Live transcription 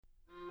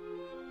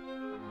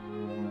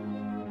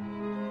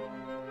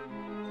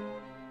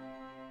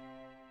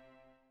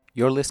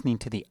You're listening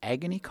to the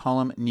Agony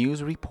Column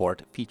News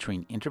Report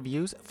featuring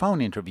interviews, phone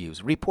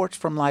interviews, reports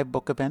from live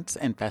book events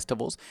and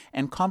festivals,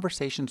 and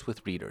conversations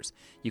with readers.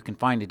 You can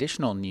find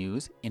additional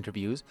news,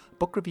 interviews,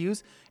 book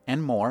reviews,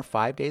 and more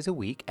 5 days a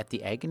week at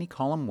the Agony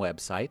Column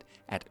website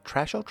at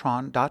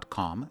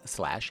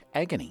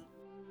trashotron.com/agony.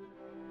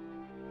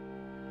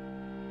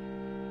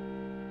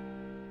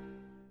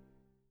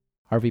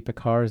 Harvey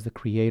Pekar is the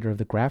creator of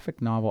the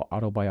graphic novel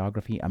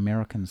autobiography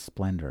American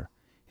Splendor.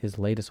 His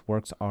latest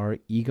works are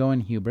Ego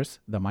and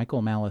Hubris, the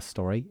Michael Malice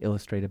story,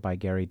 illustrated by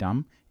Gary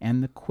Dumm,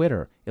 and The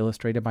Quitter,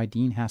 illustrated by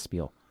Dean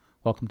Haspiel.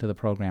 Welcome to the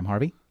program,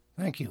 Harvey.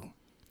 Thank you.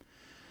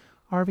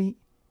 Harvey,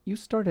 you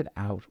started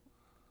out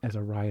as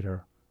a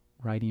writer,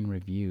 writing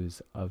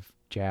reviews of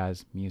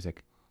jazz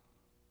music.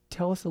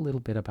 Tell us a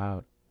little bit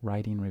about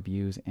writing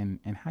reviews and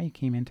how you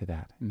came into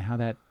that, and how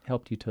that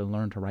helped you to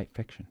learn to write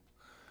fiction.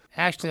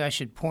 Actually, I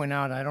should point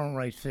out I don't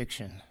write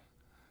fiction.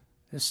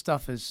 This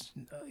stuff is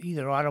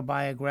either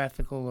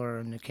autobiographical or,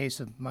 in the case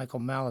of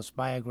Michael Malice,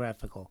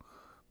 biographical,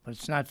 but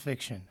it's not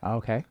fiction.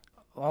 Okay.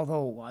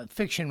 Although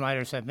fiction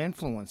writers have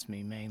influenced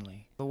me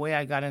mainly. The way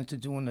I got into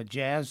doing the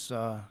jazz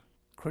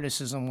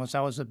criticism was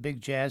I was a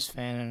big jazz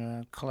fan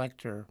and a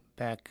collector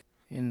back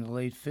in the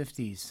late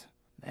 50s.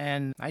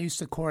 And I used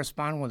to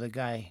correspond with a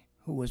guy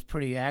who was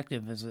pretty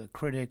active as a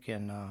critic,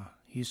 and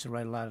he used to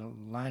write a lot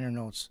of liner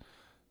notes.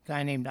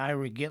 Guy named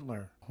Ira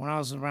Gittler. When I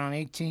was around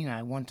 18,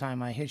 one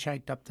time I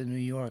hitchhiked up to New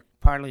York,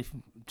 partly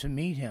to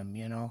meet him,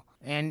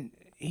 And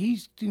he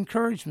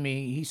encouraged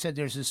me. He said,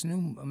 there's this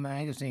new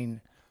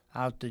magazine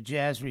out, the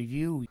Jazz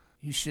Review.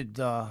 You should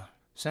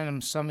send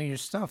them some of your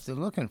stuff they're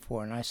looking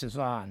for. And I says,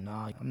 no, I'm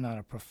not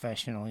a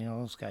professional.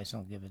 Those guys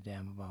don't give a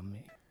damn about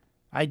me.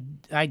 I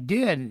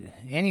did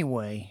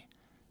anyway,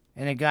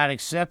 and it got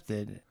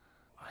accepted.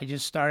 I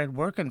just started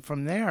working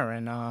from there,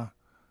 and I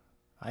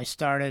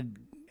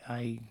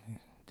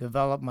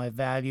develop my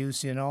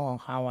values,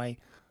 how I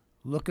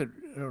look at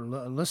or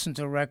listen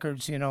to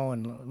records,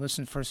 and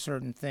listen for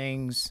certain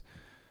things,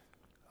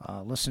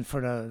 listen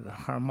for the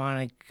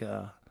harmonic,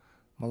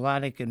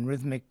 melodic, and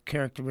rhythmic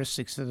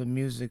characteristics of the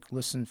music,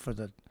 listen for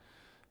the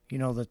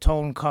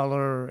tone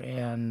color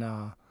and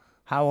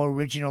how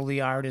original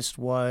the artist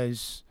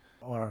was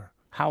or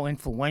how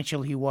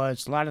influential he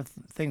was, a lot of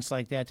things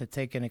like that to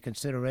take into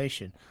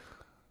consideration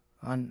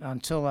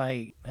until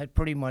I had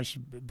pretty much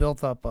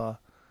built up a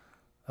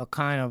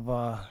kind of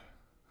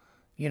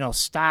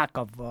stock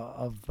of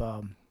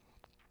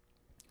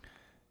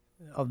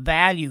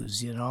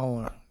values,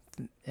 and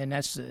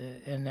that's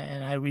and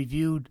I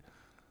reviewed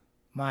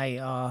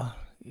my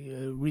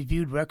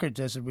reviewed records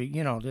as with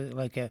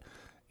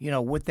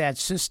that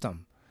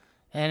system,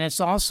 and it's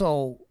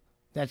also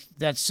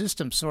that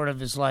system sort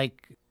of is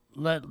like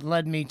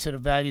led me to the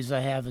values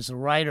I have as a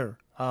writer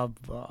of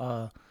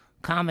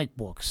comic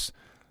books.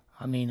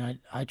 I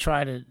mean, I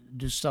try to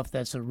do stuff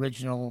that's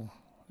original,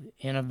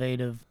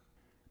 innovative.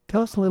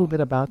 Tell us a little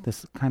bit about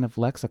this kind of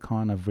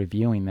lexicon of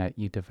reviewing that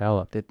you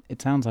developed.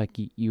 It sounds like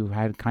you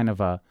had kind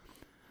of a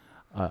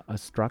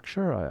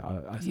structure,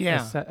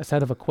 a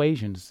set of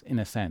equations, in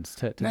a sense,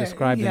 to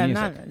describe the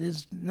music.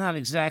 It's not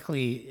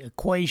exactly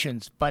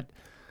equations, but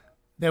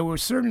there were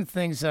certain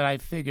things that I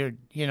figured,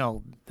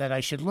 that I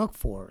should look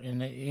for in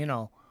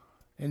the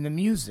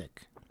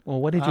music.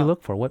 Well, what did you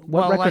look for? What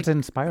records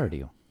inspired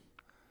you?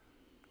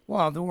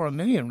 Well, there were a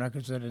million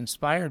records that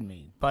inspired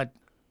me, but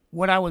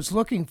what I was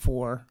looking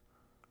for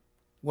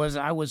was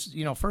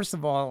first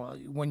of all,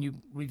 when you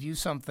review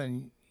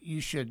something, you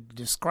should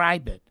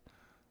describe it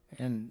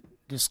and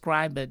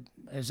describe it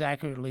as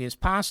accurately as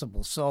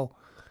possible. So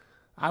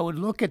I would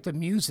look at the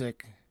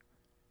music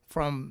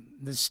from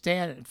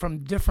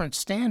different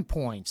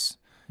standpoints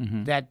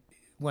that,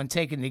 when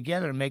taken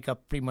together, make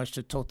up pretty much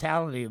the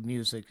totality of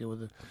music. It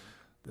was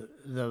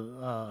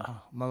the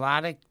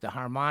melodic, the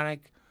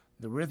harmonic,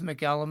 the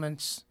rhythmic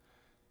elements,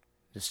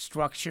 the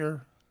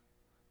structure,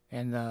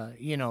 and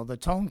the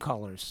tone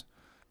colors.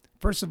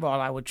 First of all,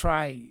 I would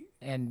try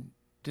and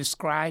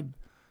describe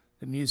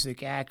the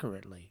music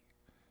accurately,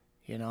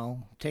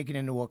 taking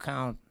into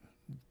account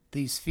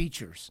these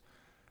features.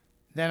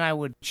 Then I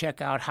would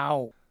check out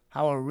how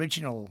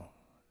original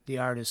the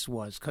artist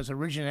was, because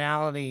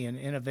originality and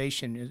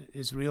innovation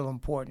is real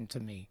important to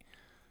me.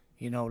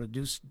 To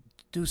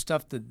do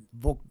stuff to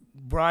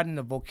broaden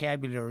the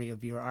vocabulary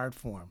of your art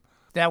form.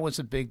 That was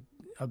a big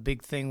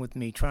thing with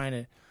me, trying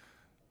to.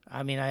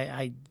 I mean,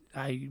 I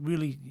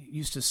really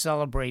used to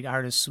celebrate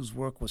artists whose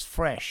work was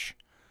fresh,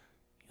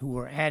 who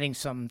were adding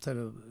something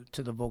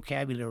to the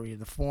vocabulary of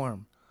the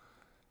form.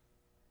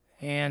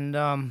 And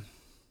and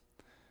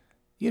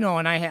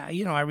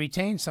I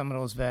retained some of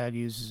those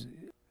values.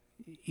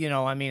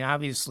 I mean,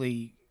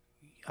 obviously,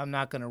 I'm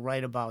not going to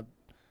write about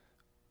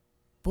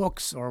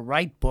books or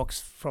write books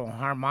from a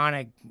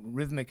harmonic,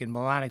 rhythmic, and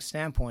melodic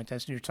standpoint.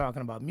 That's when you're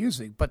talking about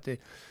music, but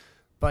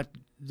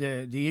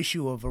the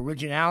issue of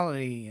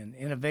originality and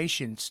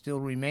innovation still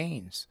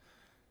remains,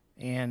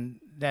 and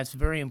that's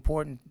very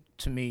important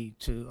to me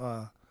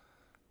to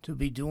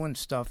be doing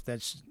stuff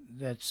that's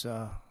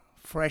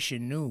fresh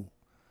and new,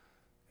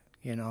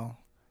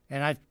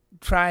 And I've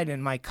tried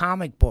in my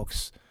comic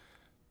books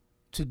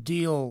to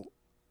deal,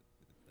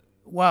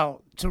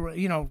 well,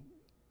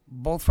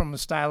 both from a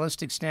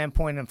stylistic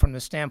standpoint and from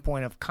the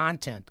standpoint of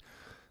content.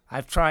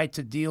 I've tried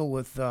to deal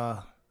with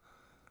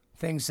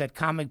things that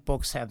comic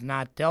books have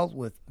not dealt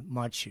with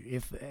much,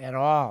 if at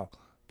all,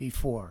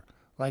 before.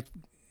 Like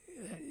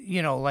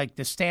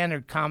the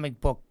standard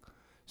comic book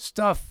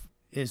stuff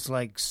is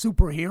like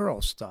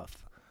superhero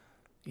stuff,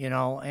 and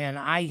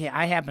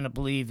I happen to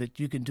believe that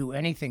you can do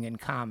anything in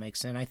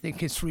comics, and I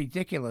think it's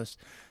ridiculous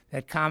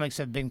that comics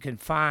have been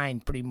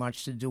confined pretty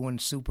much to doing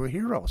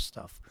superhero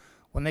stuff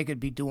when they could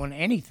be doing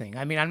anything.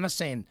 I mean, I'm not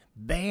saying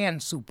ban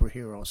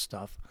superhero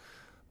stuff,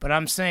 but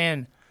I'm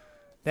saying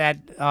that,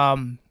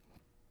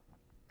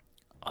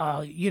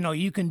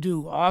 you can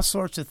do all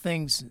sorts of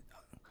things,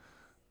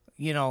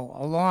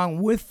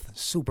 along with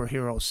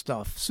superhero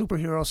stuff.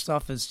 Superhero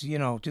stuff is,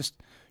 just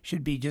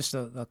should be just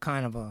a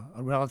kind of a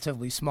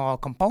relatively small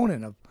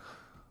component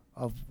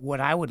of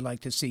what I would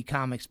like to see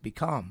comics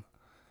become.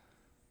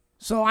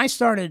 So I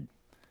started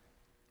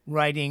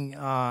writing,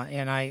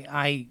 and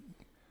I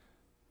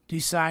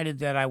decided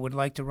that I would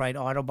like to write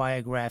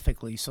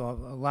autobiographically. So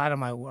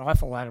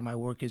awful lot of my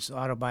work is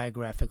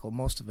autobiographical.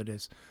 Most of it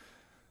is,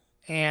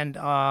 and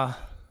I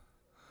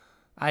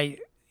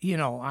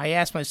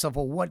asked myself,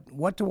 well,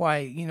 what do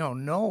I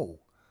know?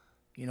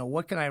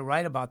 What can I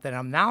write about that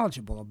I'm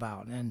knowledgeable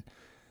about? And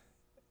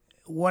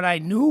what I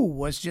knew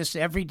was just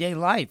everyday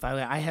life.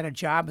 I had a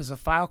job as a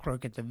file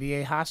clerk at the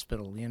VA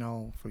hospital,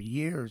 for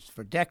years,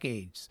 for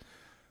decades.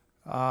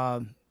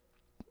 But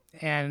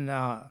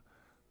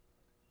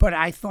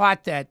I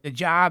thought that the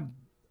job,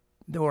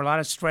 there were a lot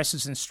of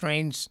stresses and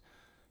strains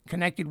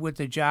connected with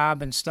the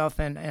job and stuff,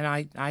 and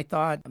I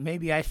thought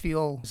maybe I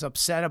feel as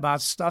upset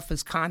about stuff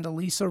as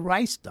Condoleezza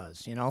Rice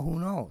does, who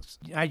knows?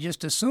 I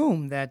just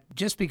assumed that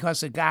just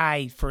because a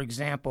guy, for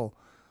example,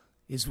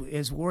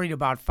 is worried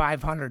about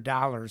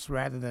 $500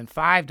 rather than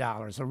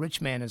 $5, a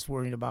rich man is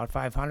worried about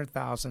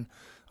 $500,000,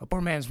 a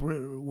poor man's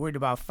worried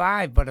about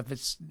 $5, but if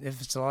it's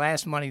the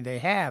last money they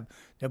have,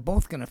 they're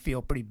both going to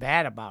feel pretty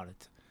bad about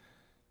it.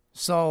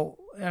 So,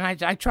 and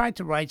I tried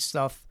to write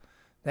stuff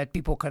that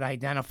people could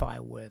identify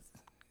with,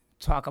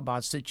 talk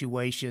about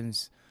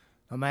situations,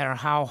 no matter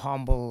how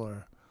humble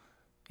or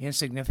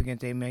insignificant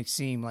they may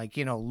seem, like,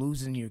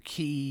 losing your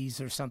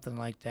keys or something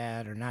like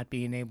that, or not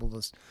being able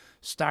to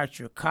start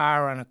your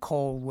car on a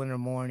cold winter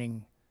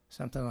morning,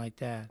 something like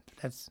that.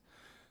 That's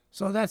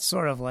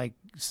sort of like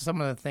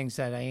some of the things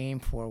that I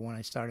aimed for when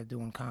I started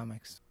doing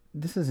comics.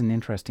 This is an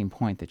interesting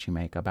point that you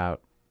make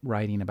about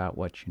writing about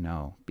what you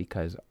know,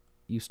 because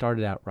you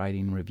started out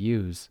writing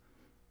reviews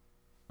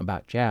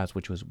about jazz,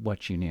 which was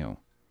what you knew.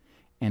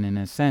 And in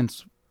a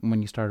sense,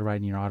 when you started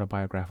writing your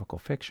autobiographical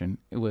fiction,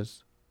 you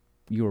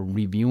were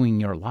reviewing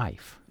your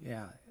life.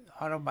 Yeah,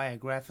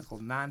 autobiographical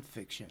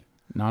nonfiction.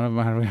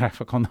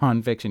 Autobiographical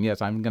nonfiction.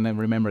 Yes, I'm going to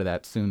remember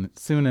that soon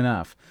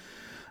enough.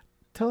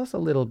 Tell us a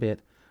little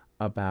bit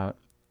about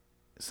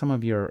some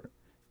of your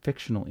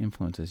fictional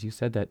influences. You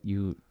said that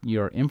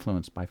you're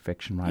influenced by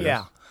fiction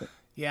writers.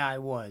 Yeah, I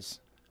was.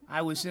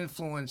 I was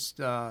influenced,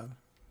 by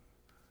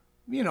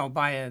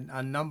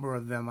a number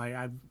of them.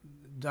 I've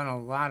done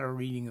a lot of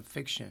reading of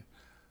fiction.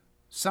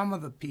 Some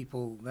of the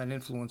people that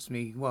influenced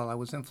me, I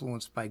was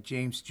influenced by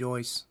James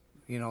Joyce,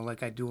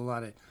 like I do a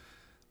lot of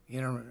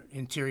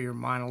interior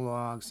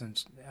monologues,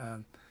 and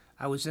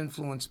I was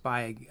influenced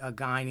by a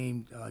guy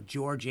named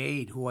George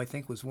Ade, who I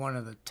think was one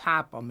of the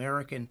top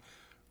American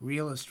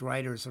realist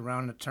writers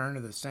around the turn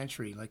of the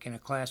century, like in a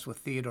class with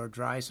Theodore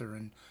Dreiser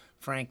and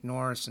Frank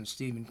Norris and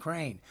Stephen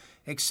Crane,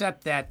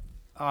 except that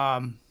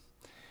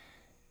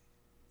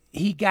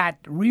he got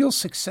real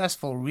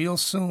successful real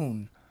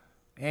soon,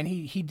 and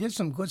he did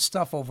some good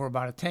stuff over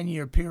about a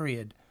 10-year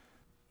period.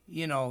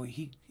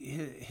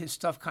 His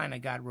stuff kind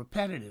of got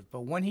repetitive,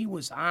 but when he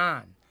was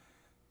on,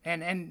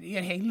 and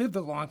he lived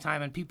a long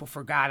time, and people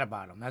forgot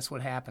about him. That's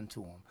what happened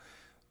to him.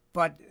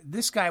 But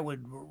this guy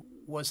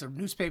was a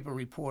newspaper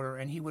reporter,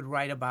 and he would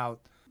write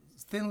about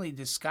thinly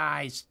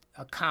disguised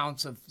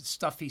accounts of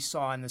stuff he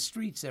saw in the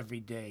streets every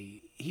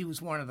day. He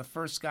was one of the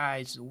first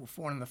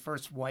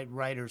white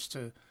writers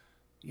to,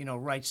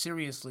 write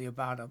seriously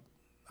about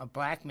a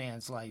black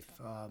man's life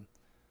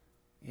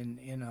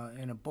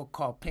in a book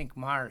called Pink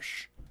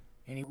Marsh.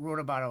 And he wrote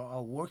about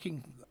a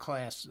working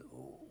class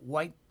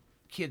white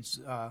kid's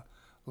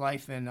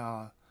life in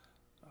a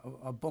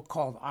book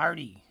called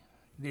Artie.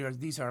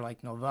 These are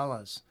like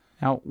novellas.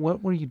 Now,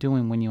 what were you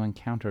doing when you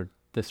encountered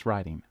this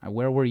writing?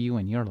 Where were you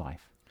in your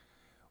life?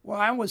 Well,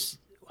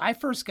 I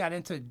first got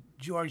into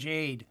George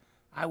Ade.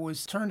 I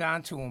was turned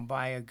on to him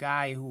by a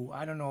guy who,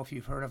 I don't know if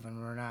you've heard of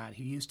him or not.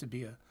 He used to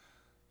be a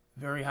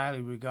very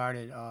highly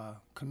regarded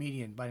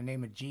comedian by the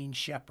name of Gene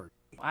Shepard.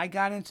 I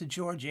got into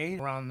George Ade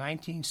around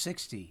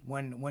 1960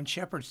 when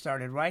Shepard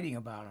started writing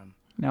about him.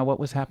 Now, what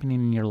was happening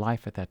in your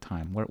life at that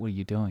time? What were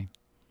you doing?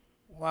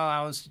 Well,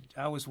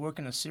 I was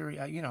working a series.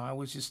 I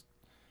was just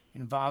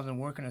involved in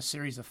working a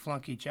series of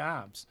flunky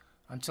jobs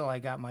until I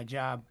got my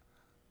job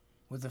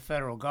with the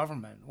federal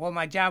government. Well,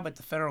 my job at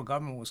the federal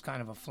government was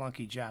kind of a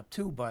flunky job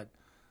too, but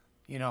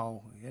you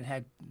know, it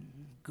had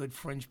good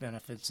fringe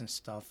benefits and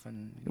stuff,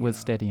 and It was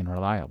steady and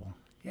reliable.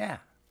 yeah,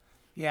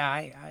 yeah.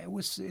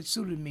 It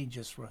suited me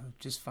just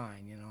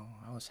fine. You know,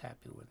 I was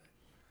happy with it.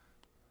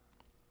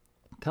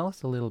 Tell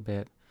us a little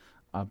bit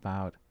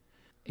about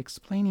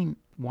explaining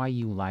why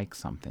you like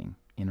something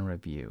in a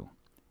review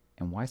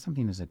and why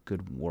something is a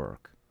good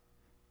work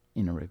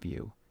in a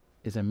review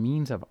is a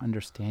means of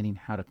understanding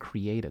how to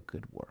create a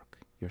good work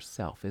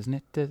yourself, isn't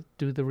it?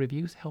 Do the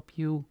reviews help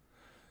you,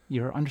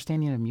 your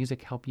understanding of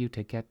music help you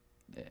to get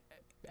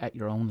at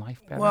your own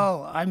life better?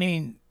 Well, I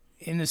mean,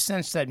 in the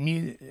sense that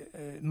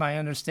my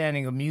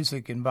understanding of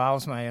music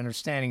involves my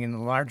understanding in the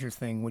larger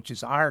thing, which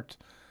is art.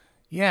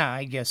 Yeah,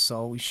 I guess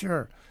so,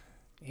 sure.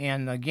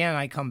 And again,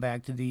 I come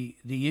back to the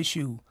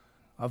issue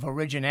of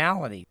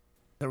originality.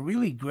 The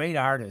really great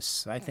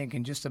artists, I think,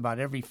 in just about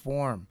every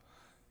form,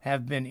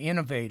 have been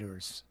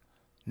innovators,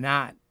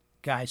 not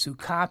guys who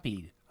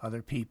copied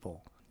other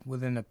people.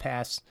 Within the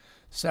past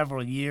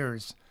several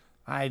years,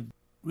 I've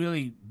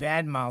really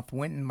badmouthed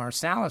Wynton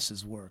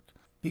Marsalis's work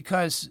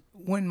because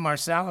Wynton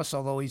Marsalis,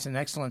 although he's an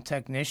excellent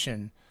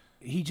technician,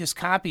 he just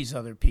copies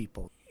other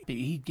people.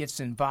 He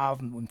gets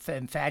involved and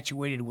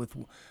infatuated with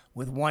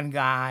one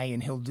guy,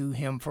 and he'll do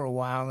him for a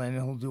while, and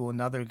then he'll do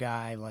another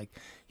guy. Like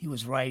he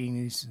was writing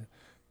these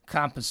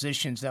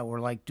compositions that were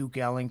like Duke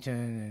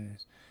Ellington,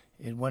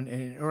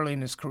 and early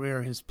in his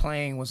career, his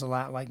playing was a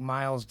lot like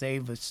Miles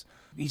Davis.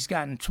 He's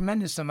gotten a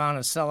tremendous amount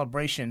of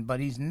celebration, but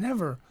he's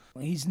never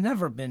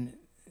been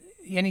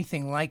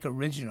anything like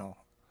original.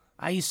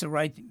 I used to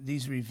write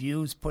these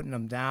reviews, putting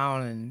them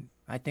down, and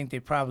I think they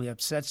probably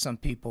upset some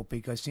people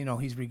because, you know,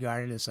 he's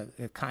regarded as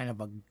a kind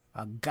of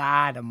a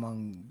god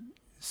among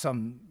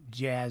some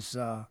jazz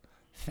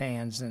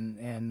fans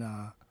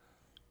and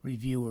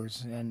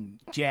reviewers, and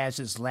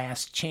jazz's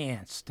last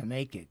chance to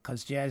make it,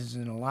 because jazz is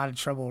in a lot of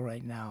trouble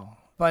right now.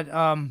 But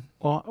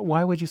well,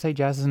 why would you say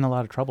jazz is in a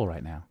lot of trouble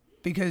right now?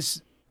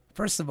 Because,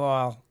 first of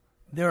all,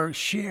 their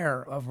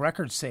share of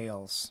record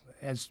sales,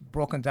 as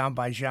broken down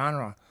by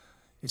genre,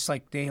 it's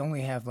like they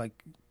only have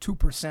like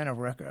 2% of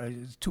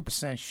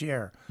 2%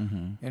 share,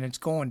 and it's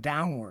going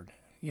downward,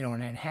 you know,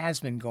 and it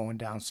has been going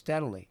down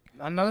steadily.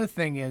 Another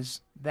thing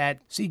is that,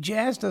 see,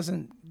 jazz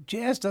doesn't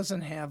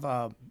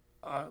have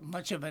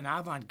much of an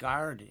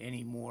avant-garde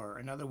anymore.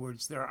 In other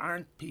words, there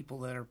aren't people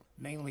that are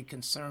mainly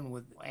concerned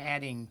with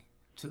adding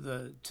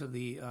to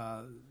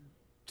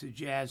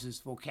jazz's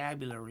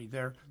vocabulary.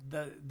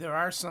 There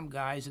are some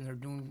guys, and they're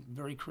doing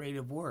very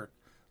creative work.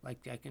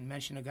 Like I can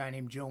mention a guy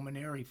named Joe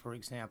Maneri, for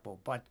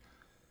example, but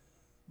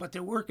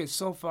their work is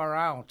so far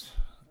out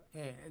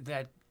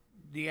that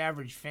the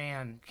average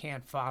fan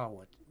can't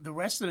follow it. The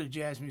rest of the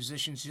jazz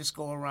musicians just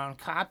go around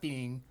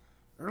copying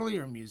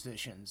earlier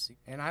musicians,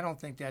 and I don't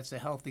think that's a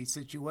healthy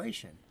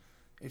situation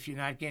if you're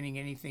not getting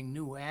anything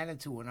new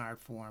added to an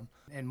art form.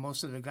 And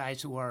most of the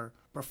guys who are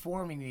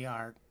performing the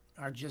art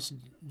are just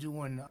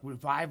doing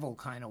revival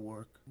kind of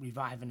work,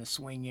 reviving the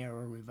swing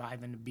era,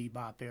 reviving the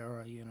bebop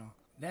era, you know.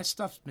 That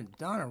stuff's been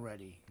done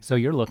already. So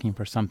you're looking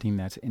for something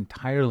that's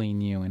entirely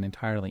new and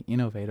entirely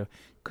innovative.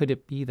 Could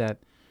it be that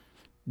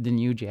the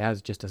new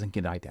jazz just doesn't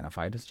get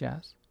identified as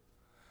jazz?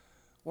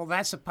 Well,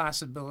 that's a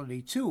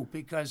possibility too,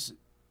 because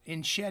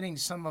in shedding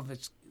some of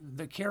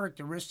the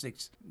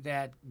characteristics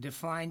that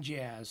define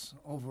jazz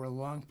over a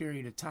long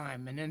period of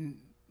time, and then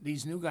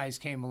these new guys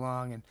came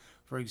along, and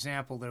for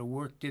example, their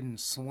work didn't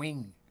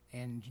swing.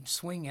 And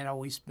swing had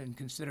always been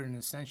considered an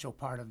essential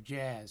part of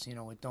jazz. You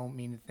know, it don't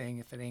mean a thing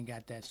if it ain't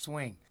got that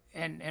swing.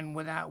 And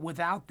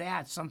without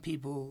that, some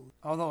people,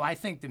 although I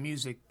think the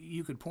music,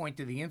 you could point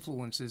to the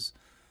influences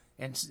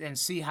and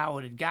see how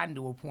it had gotten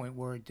to a point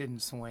where it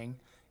didn't swing.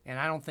 And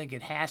I don't think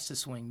it has to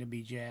swing to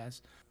be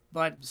jazz.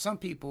 But some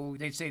people,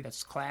 they'd say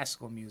that's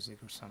classical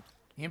music or something.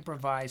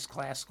 Improvised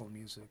classical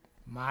music,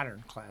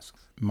 modern classical.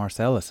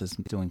 Marsalis is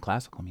doing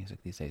classical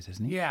music these days,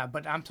 isn't he? Yeah,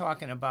 but I'm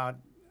talking about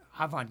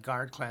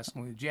avant-garde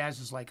classical music. Jazz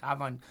is like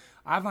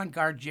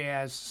avant-garde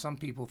jazz. Some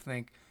people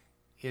think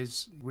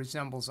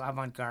resembles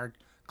avant-garde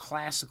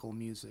classical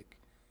music,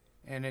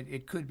 and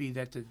it could be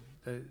that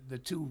the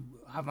two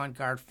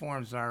avant-garde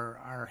forms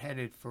are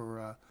headed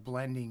for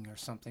blending or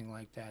something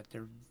like that.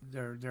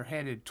 They're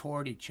headed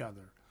toward each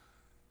other.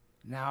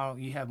 Now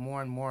you have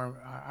more and more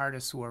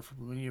artists who are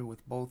familiar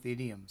with both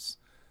idioms,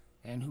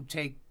 and who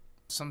take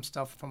some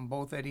stuff from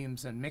both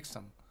idioms and mix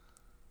them.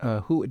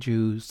 Who would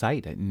you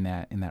cite in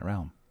that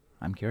realm?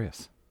 I'm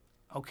curious.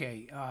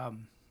 Okay,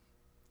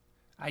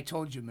 I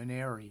told you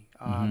Maneri,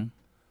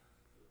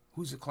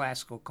 who's a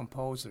classical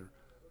composer.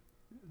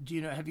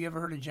 Have you ever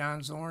heard of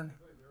John Zorn?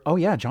 Oh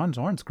yeah, John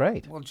Zorn's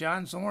great. Well,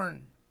 John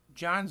Zorn,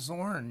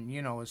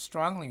 you know, is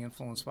strongly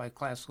influenced by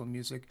classical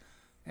music,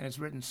 and has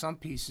written some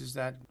pieces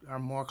that are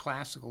more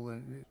classical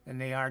than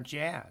they are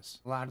jazz.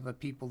 A lot of the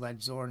people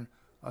that Zorn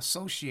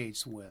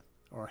associates with,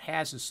 or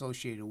has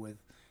associated with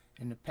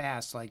in the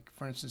past, like,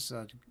 for instance,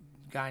 a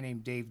guy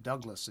named Dave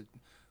Douglas,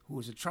 who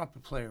was a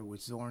trumpet player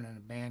with Zorn in a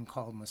band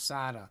called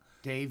Masada.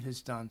 Dave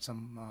has done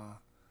some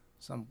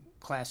some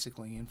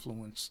classically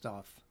influenced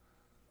stuff.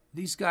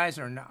 These guys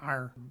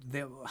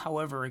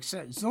however,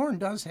 except Zorn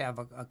does have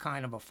a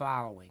kind of a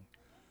following,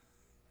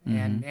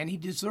 and he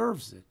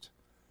deserves it.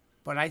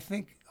 But I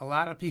think a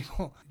lot of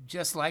people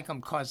just like him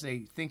because they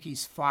think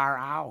he's far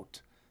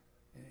out,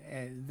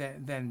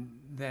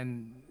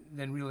 than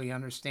really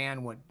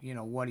understand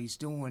what he's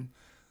doing,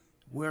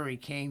 where he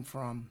came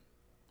from,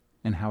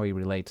 and how he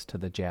relates to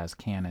the jazz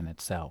canon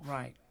itself.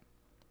 Right.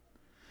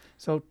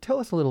 So tell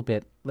us a little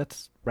bit.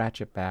 Let's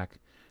ratchet back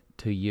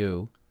to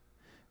you.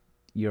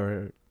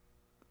 You're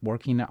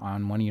working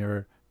on one of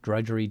your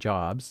drudgery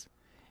jobs,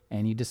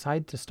 and you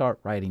decide to start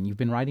writing. You've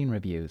been writing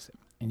reviews,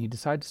 and you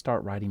decide to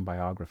start writing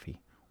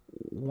biography.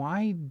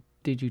 Why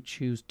did you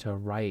choose to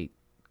write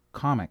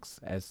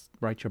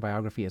write your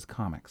biography as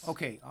comics?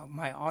 Okay,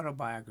 my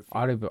autobiography.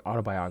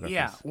 Autobiographies.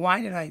 Yeah.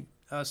 Why did I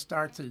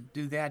start to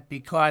do that?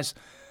 Because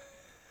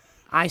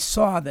I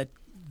saw that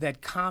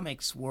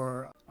comics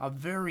were a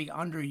very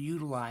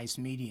underutilized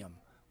medium.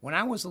 When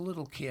I was a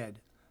little kid,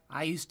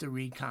 I used to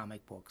read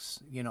comic books.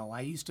 I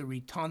used to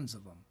read tons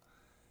of them.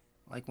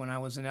 Like when I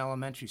was in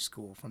elementary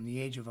school, from the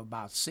age of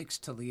about 6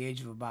 till the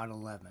age of about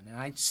 11. And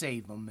I'd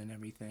save them and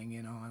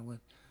everything, I was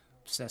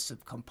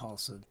obsessive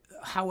compulsive.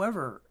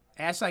 However,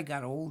 as I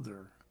got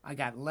older, I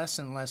got less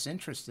and less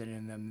interested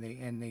in them,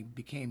 and they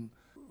became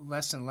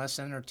less and less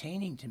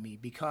entertaining to me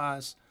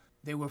because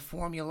they were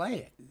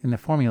formulaic. And the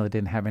formula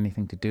didn't have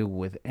anything to do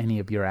with any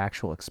of your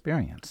actual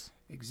experience.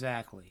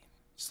 Exactly.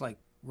 It's like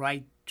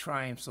right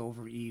triumphs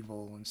over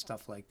evil and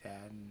stuff like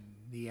that, and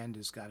the end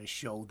has got to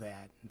show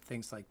that and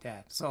things like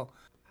that. So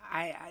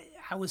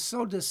I was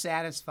so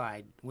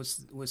dissatisfied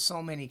with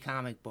so many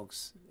comic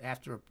books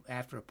after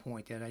a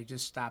point that I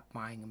just stopped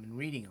buying them and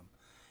reading them.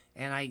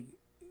 And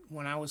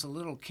when I was a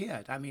little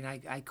kid,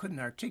 I couldn't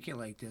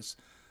articulate this,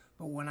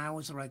 but when I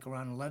was like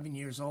around 11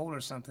 years old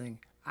or something,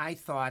 I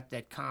thought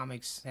that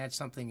comics had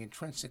something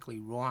intrinsically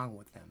wrong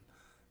with them,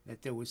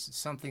 that there was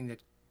something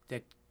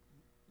that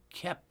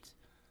kept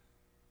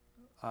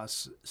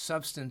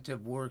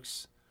substantive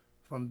works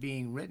from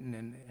being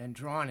written and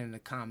drawn in the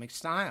comic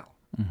style.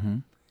 Mm-hmm.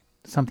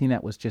 Something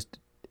that was just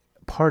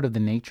part of the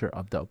nature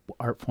of the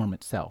art form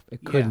itself.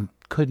 It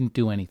couldn't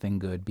do anything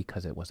good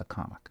because it was a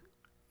comic.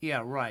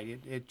 Yeah,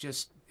 right. It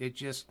just they're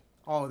just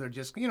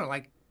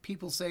like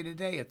people say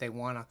today, if they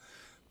want to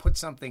put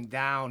something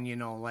down,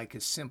 like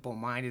as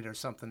simple-minded or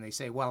something, they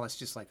say, well, it's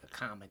just like a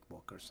comic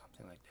book or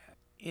something like that.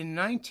 In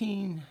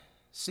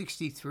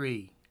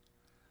 1963,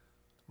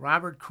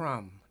 Robert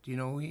Crumb, do you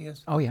know who he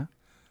is? Oh, yeah.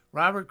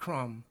 Robert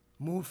Crumb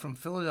moved from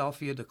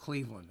Philadelphia to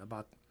Cleveland,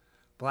 about a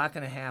block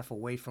and a half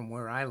away from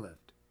where I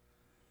lived.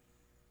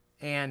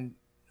 And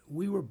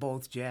we were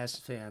both jazz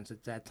fans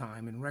at that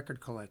time and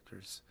record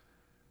collectors.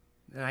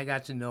 And I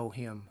got to know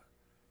him.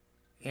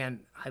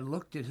 And I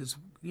looked at his,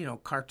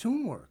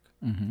 cartoon work.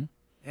 Mm-hmm.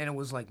 And it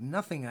was like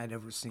nothing I'd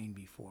ever seen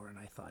before. And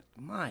I thought,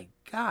 my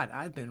God,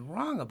 I've been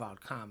wrong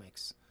about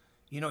comics.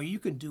 You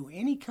can do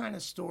any kind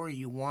of story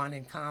you want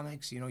in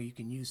comics. You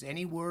can use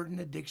any word in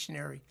the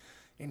dictionary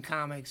in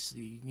comics.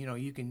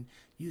 You can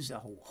use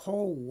a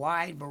whole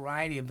wide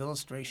variety of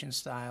illustration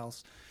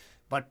styles.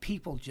 But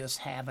people just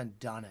haven't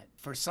done it.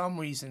 For some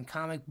reason,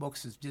 comic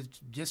books has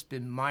just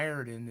been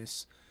mired in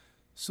this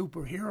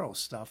superhero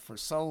stuff for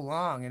so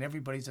long, and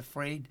everybody's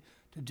afraid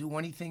to do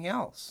anything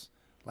else.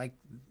 Like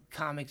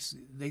comics,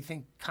 they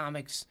think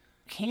comics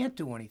can't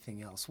do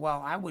anything else.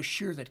 Well, I was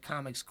sure that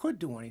comics could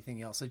do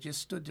anything else. It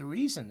just stood to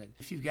reason that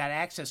if you've got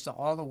access to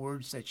all the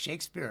words that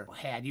Shakespeare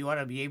had, you ought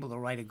to be able to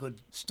write a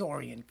good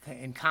story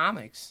in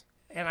comics.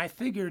 And I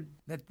figured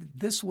that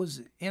this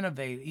was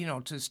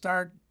innovative, to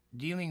start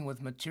dealing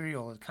with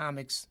material that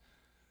comics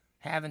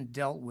haven't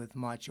dealt with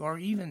much, or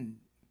even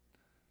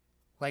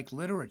like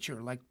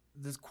literature, like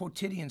this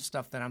quotidian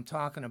stuff that I'm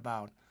talking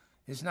about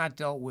is not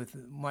dealt with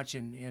much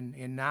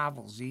in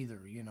novels either,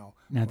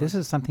 Now, this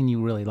is something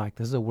you really like.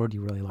 This is a word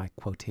you really like,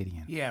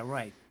 quotidian. Yeah,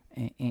 right.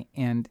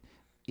 And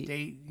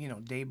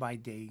day by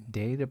day.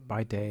 Day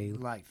by day.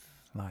 Life.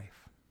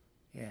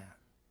 Yeah.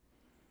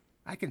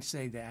 I can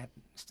say that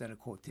instead of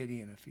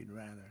quotidian if you'd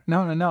rather.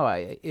 No.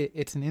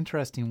 It's an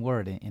interesting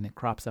word, and it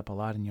crops up a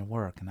lot in your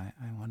work, and I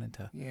wanted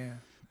to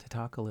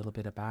talk a little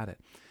bit about it.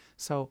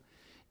 So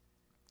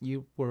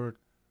you were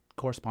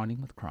corresponding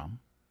with Crumb,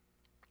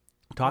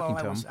 talking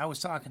to him. I was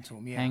talking to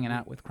him, yeah. Hanging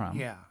out with Crumb.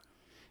 Yeah,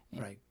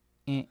 right.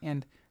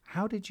 And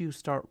how did you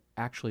start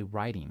actually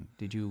writing?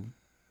 Did you...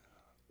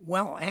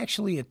 Well,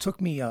 actually, it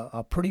took me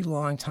a pretty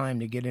long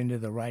time to get into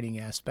the writing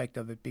aspect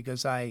of it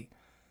because I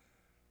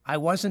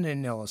wasn't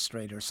an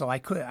illustrator, so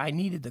I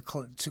needed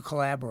to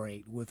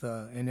collaborate with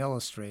an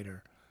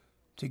illustrator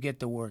to get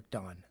the work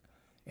done.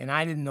 And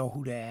I didn't know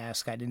who to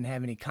ask. I didn't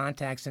have any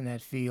contacts in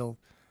that field.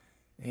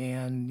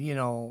 And,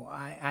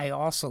 I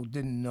also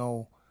didn't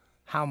know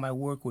how my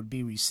work would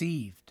be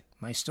received.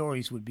 My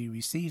stories would be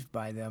received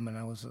by them, and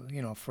I was,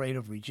 afraid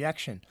of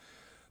rejection.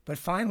 But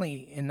finally,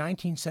 in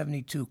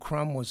 1972,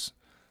 Crumb was,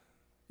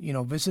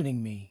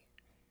 visiting me.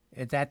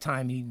 At that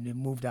time, he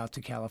moved out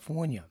to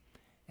California.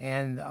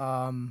 And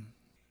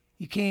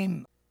he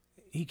came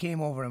he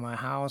came over to my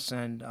house,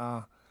 and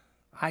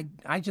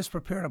I just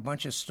prepared a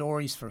bunch of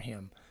stories for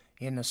him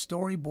in a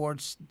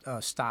storyboard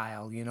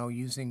style,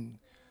 using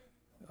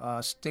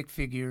stick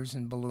figures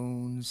and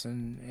balloons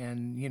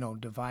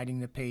and dividing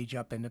the page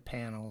up into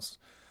panels.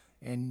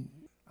 And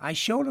I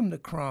showed him the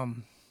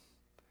Crumb,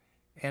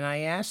 and I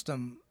asked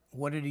him,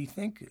 what did he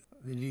think?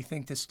 Did he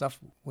think this stuff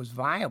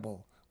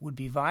would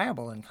be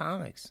viable in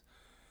comics?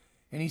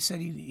 And he said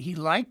he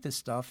liked the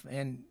stuff,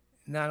 and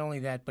not only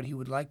that, but he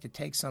would like to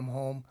take some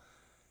home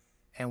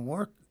and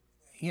work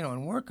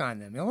on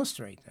them,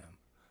 illustrate them.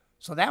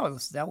 So that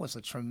was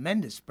a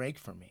tremendous break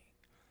for me.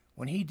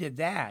 When he did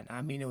that,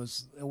 I mean, it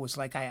was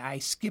like I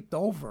skipped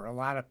over a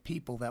lot of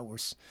people that were,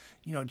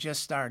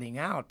 just starting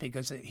out,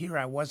 because here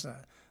I was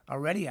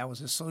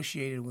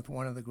associated with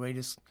one of the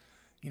greatest,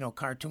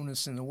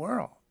 cartoonists in the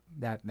world.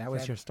 That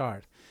was your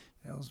start.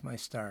 That was my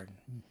start,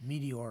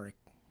 meteoric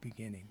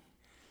beginning.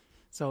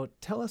 So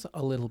tell us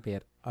a little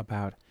bit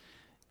about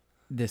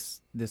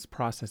this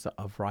process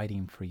of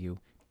writing for you.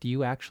 Do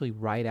you actually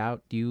write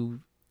out? Do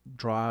you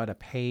draw out a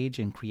page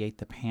and create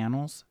the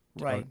panels?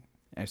 Right.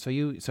 So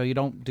you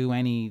don't do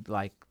any,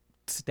 like,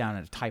 sit down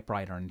at a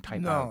typewriter and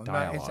type out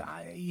dialogue?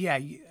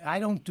 I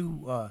don't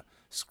do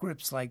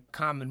scripts like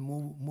common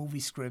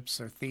movie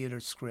scripts or theater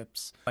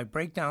scripts. I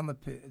break down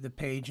the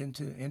page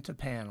into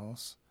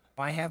panels.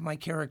 I have my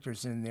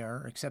characters in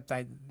there, except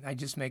I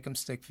just make them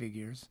stick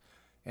figures,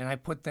 and I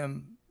put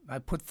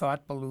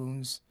thought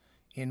balloons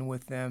in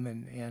with them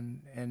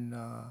and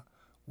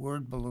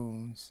word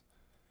balloons,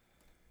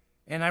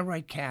 and I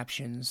write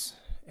captions,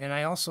 and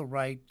I also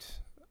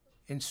write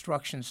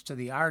instructions to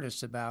the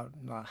artist about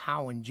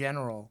how, in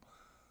general,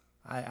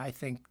 I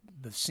think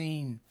the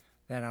scene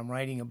that I'm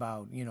writing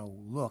about,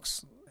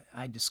 looks.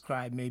 I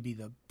describe maybe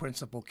the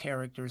principal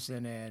characters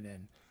in it,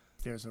 and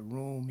if there's a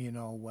room,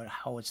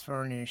 how it's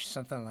furnished,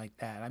 something like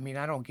that. I mean,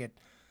 I don't get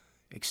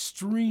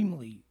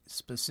extremely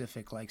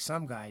specific like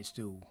some guys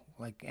do.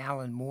 Like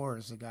Alan Moore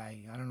is a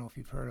guy, I don't know if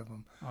you've heard of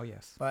him. Oh,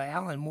 yes. But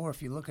Alan Moore,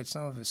 if you look at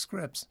some of his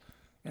scripts,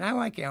 and I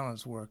like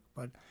Alan's work,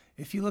 but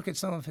if you look at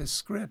some of his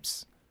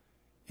scripts,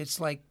 it's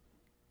like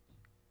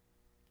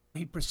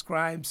he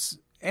prescribes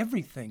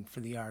everything for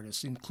the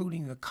artist,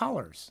 including the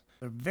colors.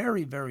 They're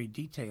very, very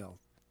detailed.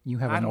 You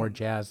have a more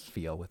jazz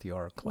feel with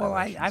your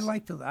collaborations.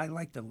 Well, I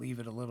like to leave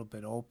it a little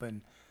bit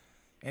open,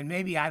 and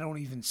maybe I don't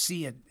even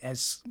see it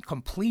as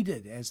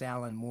completed as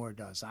Alan Moore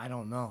does. I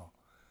don't know.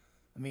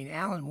 I mean,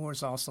 Alan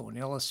Moore's also an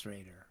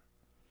illustrator,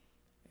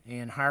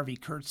 and Harvey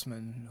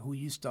Kurtzman, who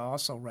used to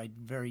also write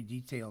very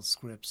detailed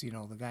scripts, the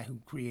guy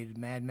who created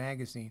Mad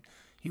Magazine,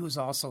 he was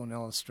also an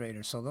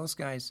illustrator. So those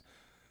guys,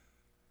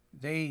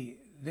 they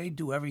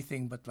do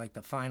everything but like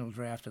the final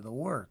draft of the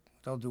work.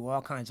 They'll do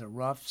all kinds of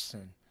roughs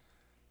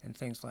and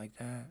things like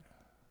that.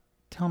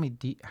 Tell me,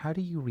 how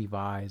do you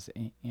revise?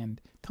 And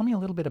tell me a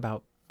little bit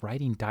about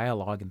writing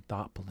dialogue in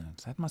thought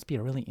balloons. That must be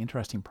a really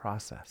interesting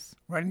process.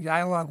 Writing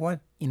dialogue what?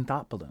 In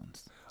thought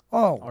balloons.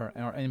 Oh.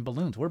 Or in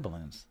balloons. Word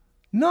balloons.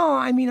 No,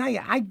 I mean,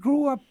 I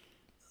grew up,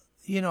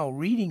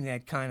 reading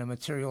that kind of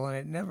material, and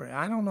it never,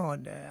 I don't know,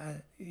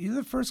 you're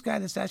the first guy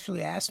that's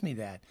actually asked me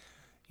that,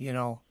 in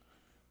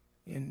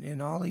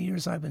all the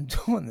years I've been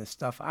doing this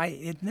stuff.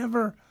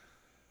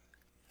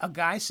 A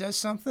guy says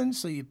something,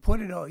 so you put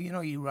it,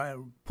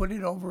 you put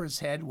it over his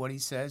head, what he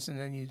says, and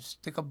then you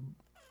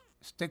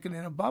stick it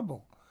in a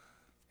bubble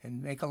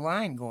and make a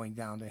line going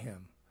down to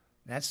him.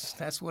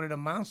 That's what it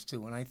amounts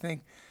to, and I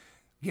think,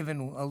 given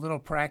a little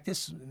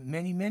practice,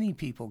 many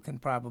people can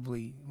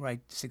probably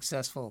write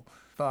successful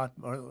thought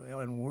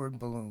and word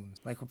balloons.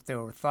 Like if there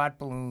were thought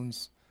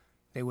balloons,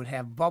 they would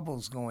have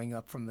bubbles going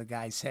up from the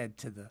guy's head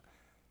to the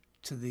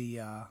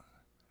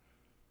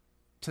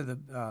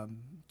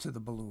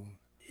balloon.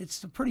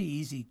 It's a pretty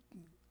easy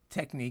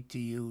technique to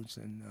use,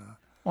 and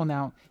well,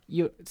 now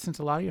since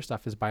a lot of your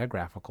stuff is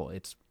biographical,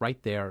 it's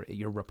right there.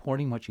 You're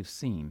reporting what you've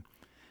seen.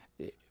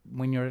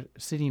 When you're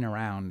sitting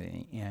around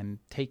and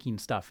taking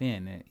stuff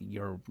in,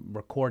 you're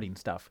recording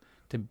stuff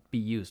to be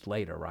used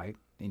later, right?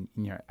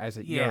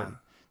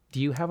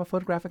 Do you have a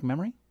photographic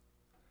memory?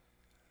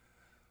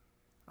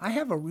 I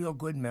have a real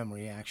good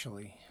memory,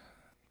 actually,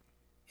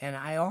 and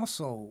I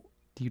also.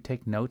 Do you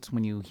take notes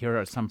when you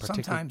hear some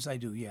particular? Sometimes I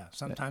do, yeah.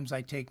 Sometimes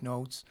I take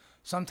notes.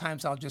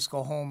 Sometimes I'll just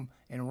go home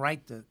and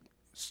write the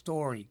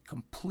story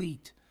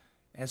complete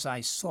as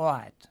I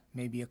saw it,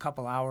 maybe a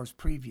couple hours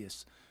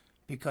previous,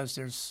 because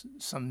there's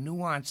some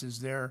nuances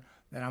there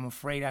that I'm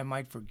afraid I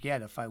might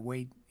forget if I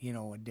wait,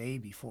 a day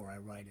before I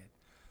write it.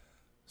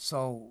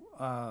 So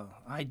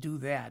I do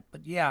that.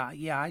 But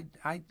I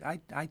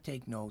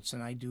take notes,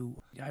 and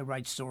I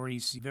write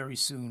stories very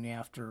soon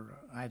after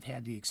I've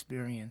had the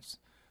experience.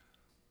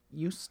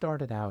 You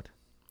started out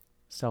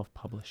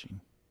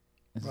self-publishing.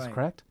 Is this Right.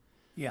 correct?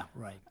 Yeah,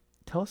 right.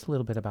 Tell us a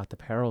little bit about the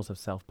perils of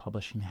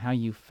self-publishing, how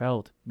you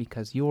felt,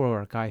 because you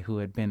were a guy who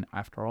had been,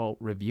 after all,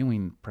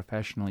 reviewing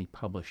professionally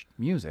published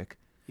music.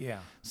 Yeah.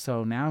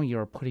 So now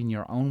you're putting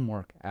your own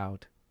work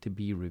out to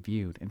be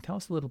reviewed. And tell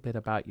us a little bit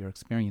about your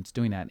experience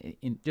doing that,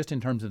 just in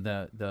terms of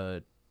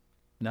the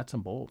nuts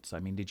and bolts? I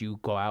mean, did you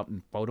go out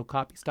and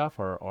photocopy stuff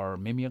or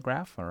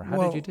mimeograph, or how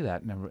Well, did you do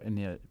that in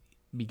the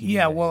beginning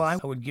Yeah, days? well, I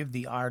would give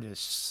the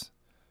artists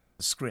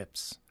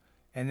scripts,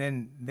 and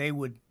then they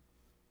would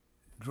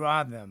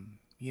draw them,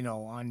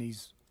 on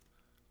these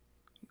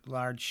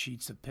large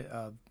sheets of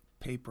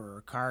paper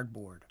or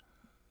cardboard.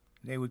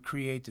 They would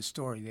create the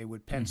story. They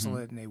would pencil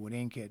it, and they would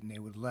ink it, and they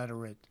would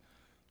letter it,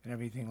 and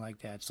everything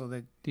like that. So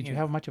that Did you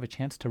have much of a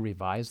chance to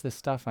revise this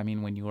stuff? I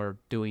mean, when you were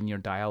doing your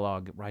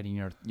dialogue, writing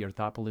your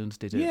thought balloons,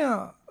 did it?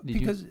 Yeah, did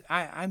because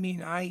a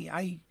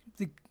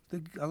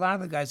lot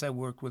of the guys I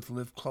worked with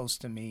lived close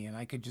to me, and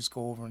I could just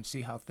go over and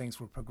see how things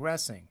were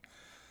progressing.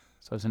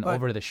 So it's an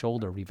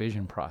over-the-shoulder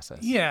revision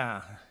process.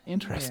 Yeah.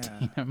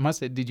 Interesting. Yeah.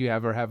 Did you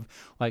ever have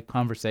like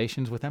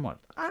conversations with them?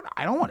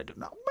 I don't want to do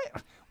no.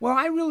 Well,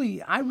 I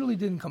really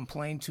didn't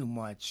complain too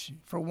much.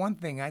 For one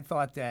thing, I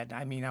thought that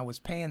I was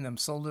paying them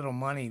so little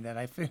money that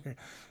I figured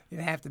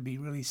it'd have to be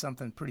really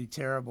something pretty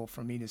terrible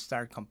for me to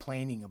start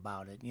complaining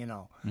about it,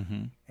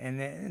 Mm-hmm.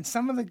 And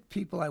some of the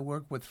people I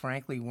worked with,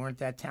 frankly, weren't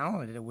that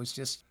talented. It was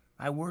just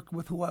I worked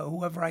with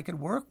whoever I could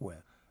work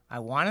with. I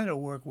wanted to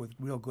work with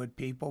real good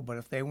people, but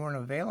if they weren't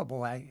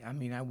available,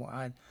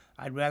 I'd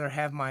rather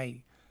have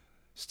my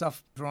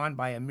stuff drawn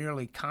by a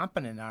merely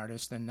competent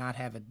artist than not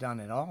have it done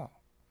at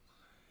all.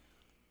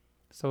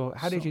 So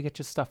how did you get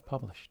your stuff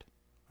published?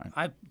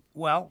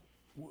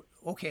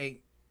 Okay,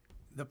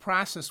 the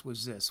process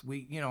was this.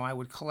 I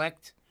would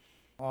collect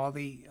all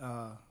the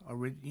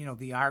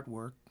the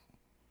artwork,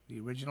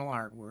 the original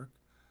artwork,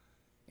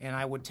 and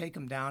I would take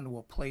them down to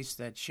a place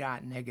that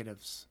shot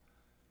negatives,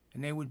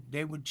 and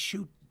they would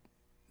shoot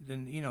the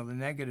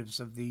negatives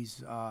of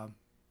these of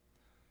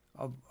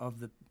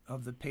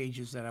the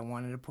pages that I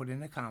wanted to put in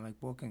the comic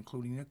book,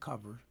 including the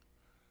cover.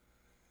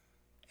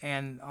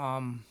 And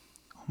oh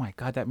my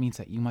God, that means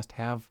that you must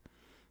have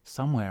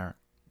somewhere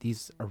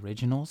these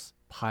originals,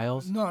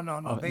 piles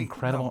of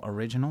incredible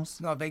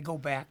originals. No, they go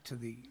back to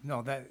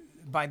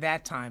by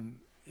that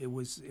time it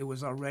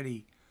was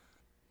already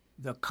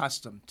the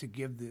custom to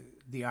give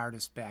the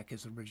artist back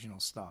his original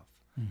stuff.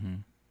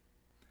 Mm-hmm.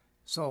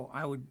 So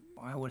I would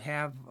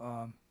have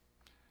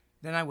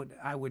then I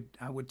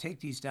would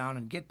take these down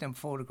and get them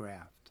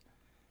photographed,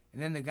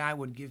 and then the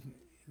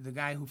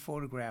guy who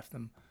photographed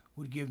them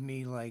would give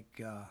me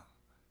like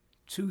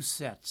 2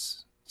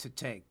 sets to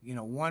take.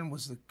 One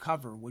was the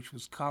cover, which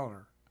was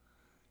color,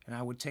 and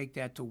I would take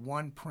that to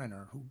one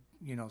printer who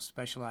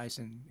specialized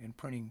in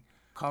printing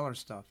color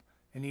stuff,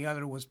 and the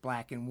other was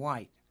black and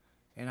white.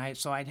 And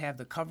I'd have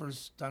the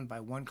covers done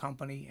by one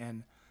company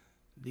and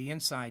the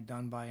inside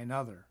done by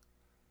another.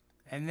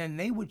 And then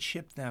they would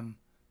ship them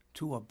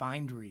to a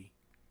bindery,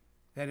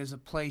 that is a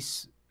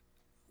place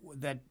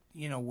that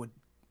would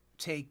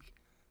take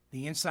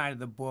the inside of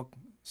the book,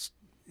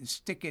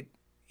 stick it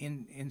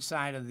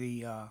inside of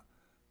the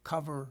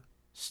cover,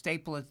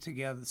 staple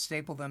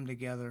them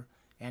together,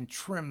 and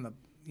trim the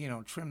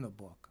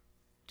book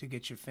to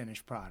get your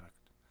finished product.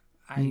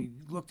 I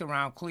looked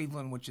around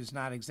Cleveland, which is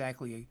not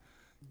exactly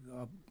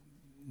a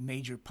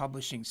major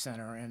publishing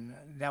center, and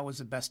that was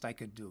the best I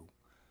could do.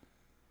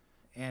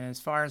 And as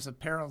far as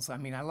apparels, I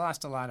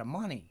lost a lot of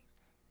money,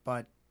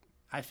 but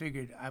I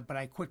figured, but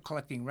I quit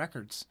collecting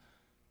records,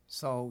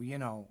 so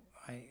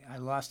I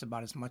lost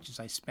about as much as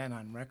I spent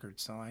on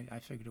records, so I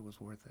figured it was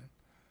worth it.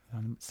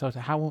 So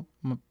how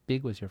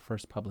big was your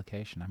first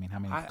publication? How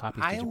many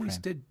copies did you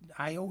print?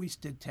 I always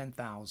did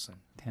 10,000.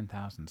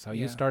 10,000. So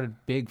you started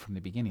big from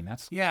the beginning.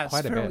 That's quite it's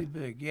a bit. fairly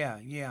big.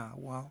 Yeah.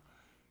 Well,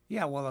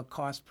 the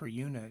cost per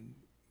unit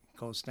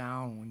goes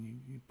down when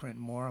you print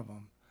more of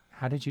them.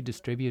 How did you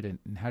distribute it,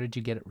 and how did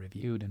you get it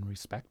reviewed and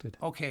respected?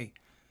 Okay,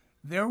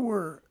 there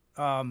were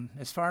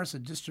as far as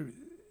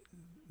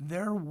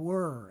there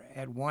were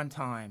at one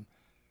time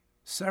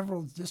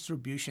several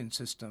distribution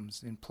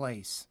systems in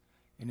place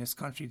in this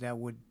country that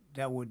would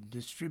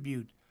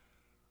distribute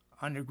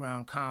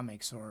underground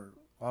comics or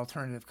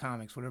alternative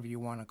comics, whatever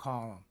you want to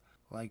call them,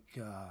 like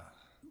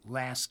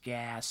Last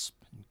Gasp,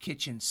 and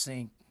Kitchen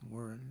Sink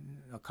were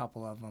a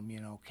couple of them.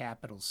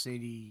 Capital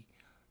City.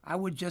 I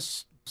would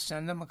just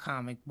send them a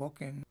comic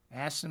book and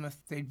ask them if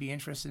they'd be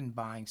interested in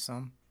buying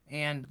some,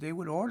 and they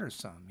would order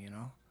some.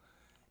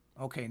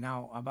 Okay,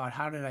 now about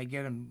how did I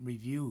get them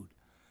reviewed?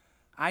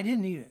 I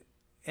didn't even.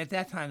 At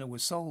that time, there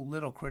was so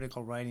little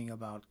critical writing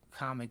about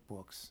comic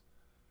books,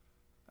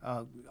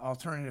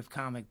 alternative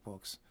comic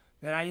books,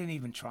 that I didn't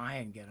even try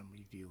and get them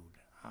reviewed.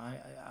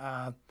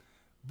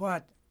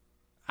 But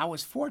I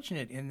was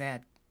fortunate in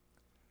that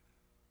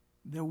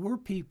there were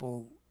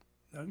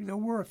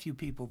a few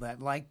people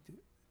that liked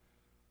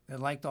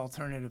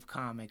alternative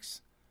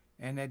comics,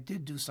 and that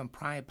did do some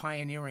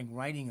pioneering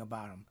writing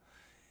about them.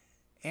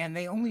 And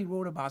they only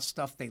wrote about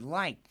stuff they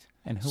liked.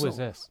 And who is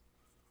this?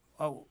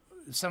 Oh,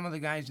 some of the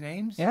guys'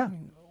 names? Yeah.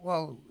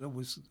 Well, it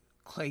was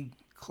Clay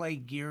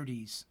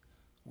Geardes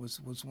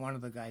was one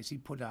of the guys. He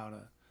put out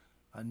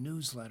a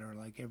newsletter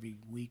like every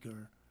week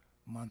or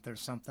month or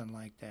something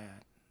like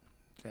that.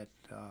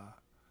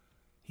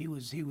 He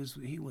was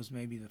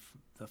maybe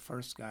the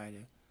first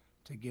guy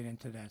to get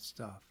into that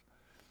stuff.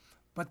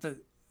 But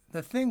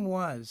the thing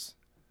was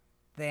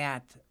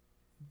that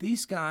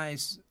these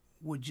guys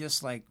would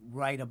just like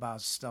write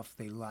about stuff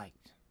they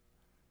liked.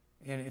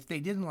 And if they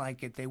didn't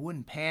like it, they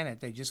wouldn't pan it.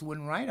 They just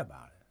wouldn't write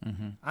about it.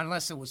 Mm-hmm.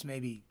 Unless it was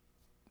maybe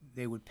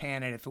they would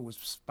pan it if it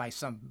was by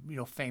some,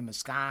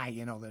 famous guy,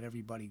 that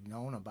everybody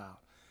known about.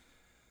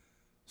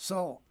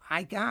 So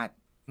I got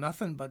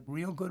nothing but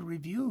real good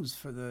reviews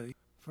for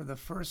the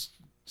first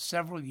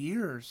several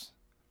years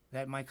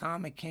that my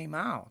comic came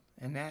out.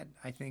 And that,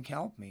 I think,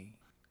 helped me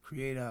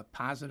create a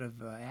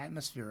positive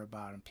atmosphere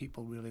about him.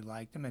 People really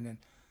liked him. And then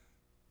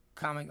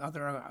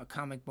other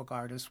comic book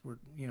artists were,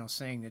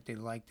 saying that they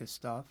liked this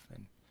stuff,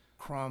 and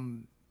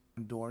Crumb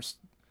endorsed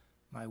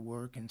my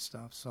work and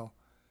stuff. So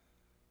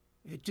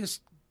it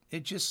just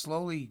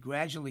slowly,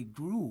 gradually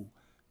grew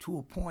to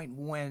a point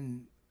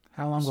when.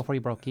 How long before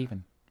you broke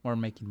even or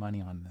making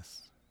money on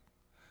this?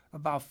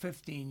 About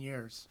 15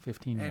 years.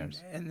 15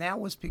 years. And that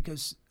was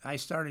because I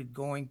started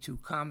going to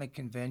comic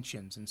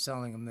conventions and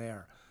selling them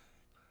there.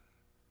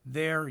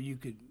 There you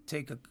could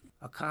take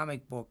a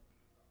comic book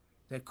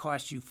that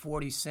cost you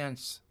 40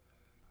 cents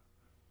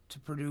to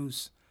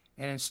produce,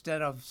 and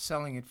instead of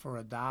selling it for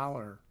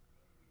 $1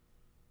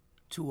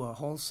 to a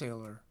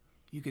wholesaler,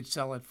 you could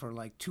sell it for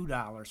like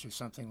 $2 or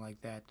something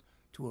like that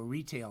to a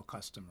retail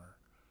customer.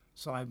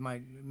 So I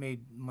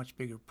made much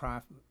bigger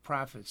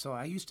profit. So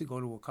I used to go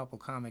to a couple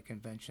comic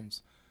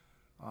conventions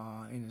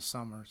in the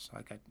summers.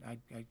 Like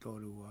I'd go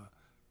to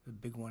the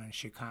big one in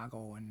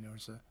Chicago, and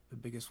the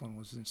biggest one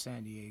was in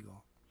San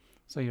Diego.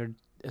 So you're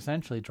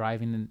essentially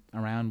driving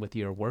around with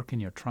your work in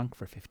your trunk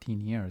for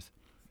 15 years.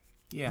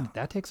 Yeah. And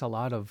that takes a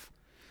lot of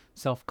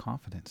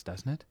self-confidence,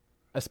 doesn't it?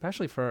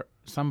 Especially for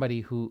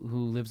somebody who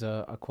lives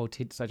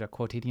such a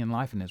quotidian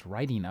life and is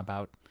writing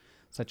about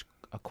such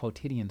a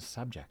quotidian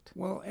subject.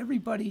 Well,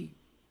 everybody,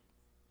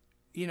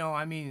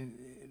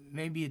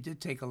 maybe it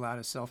did take a lot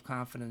of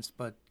self-confidence,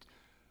 but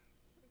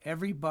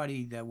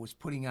everybody that was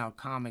putting out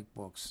comic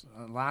books,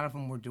 a lot of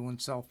them were doing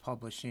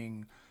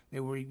self-publishing. They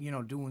were,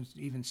 doing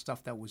even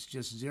stuff that was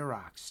just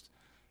Xeroxed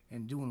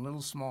and doing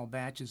little small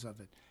batches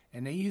of it.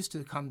 And they used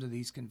to come to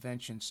these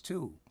conventions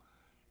too,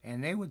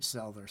 and they would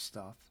sell their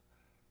stuff,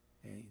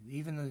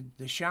 even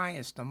the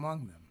shyest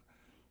among them.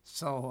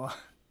 So,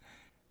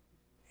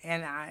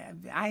 and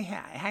I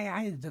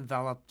had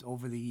developed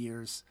over the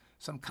years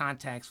some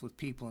contacts with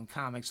people in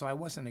comics, so I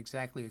wasn't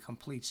exactly a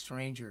complete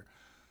stranger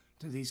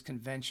to these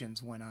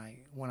conventions when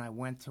I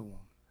went to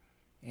them.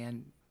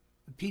 And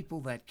the people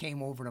that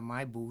came over to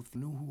my booth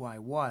knew who I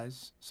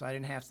was, so I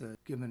didn't have to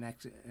give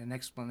an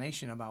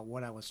explanation about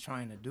what I was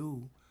trying to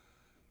do.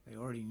 They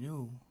already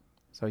knew.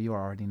 So you were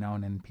already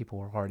known, and people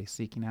were already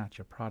seeking out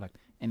your product.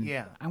 And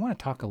yeah. I want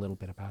to talk a little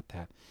bit about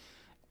that.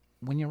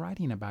 When you're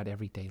writing about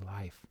everyday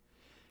life,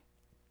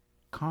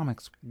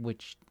 comics,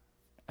 which,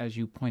 as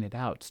you pointed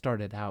out,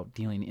 started out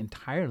dealing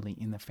entirely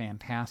in the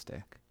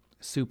fantastic,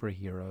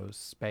 superheroes,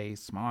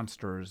 space,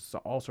 monsters,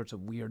 all sorts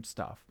of weird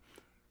stuff,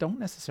 don't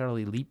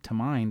necessarily leap to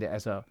mind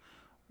as a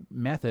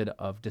method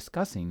of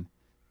discussing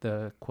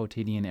the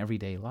quotidian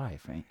everyday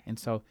life. And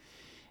so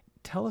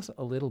tell us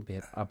a little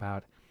bit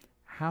about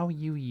how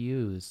you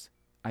use,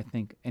 I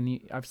think, and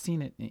I've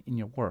seen it in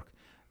your work,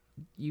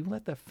 you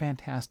let the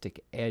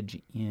fantastic edge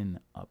in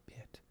a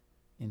bit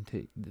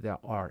into the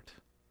art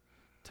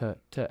to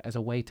as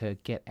a way to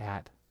get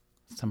at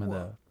some of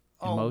the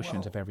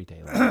emotions of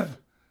everyday life.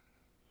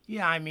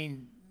 Yeah,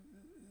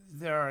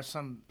 there are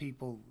some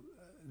people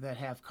that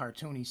have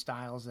cartoony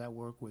styles that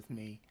work with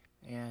me,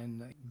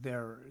 and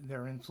they're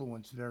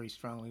influenced very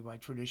strongly by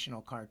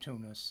traditional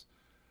cartoonists.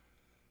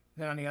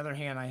 Then on the other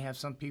hand, I have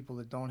some people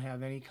that don't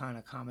have any kind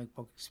of comic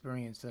book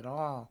experience at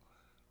all,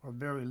 or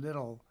very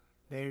little.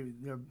 They're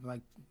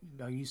like,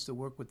 I used to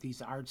work with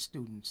these art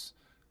students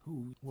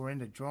who were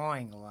into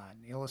drawing a lot,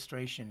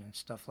 illustration and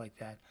stuff like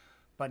that,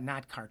 but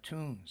not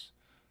cartoons.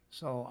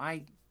 So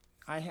I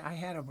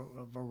had a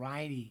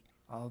variety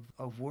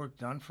of work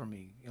done for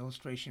me,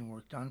 illustration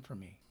work done for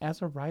me.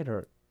 As a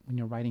writer, when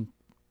you're writing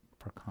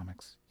for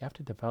comics, you have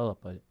to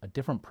develop a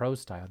different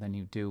prose style than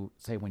you do,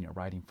 say, when you're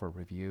writing for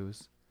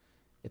reviews.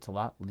 It's a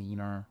lot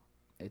leaner.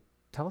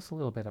 Tell us a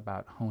little bit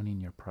about honing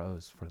your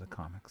prose for the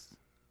comics.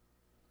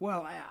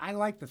 Well, I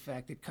like the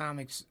fact that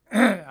comics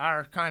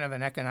are kind of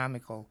an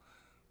economical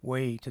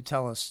way to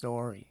tell a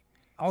story.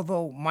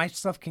 Although my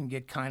stuff can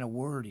get kind of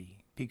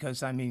wordy,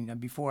 because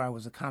before I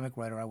was a comic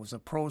writer, I was a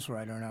prose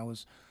writer, and I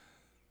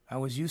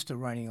was used to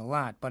writing a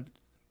lot. But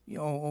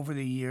over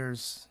the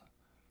years,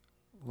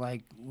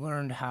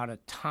 learned how to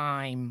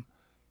time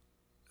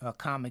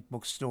comic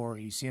book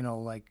stories.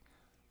 Like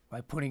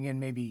by putting in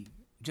maybe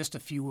just a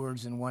few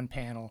words in one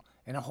panel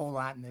and a whole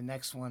lot in the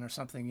next one or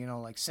something,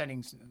 like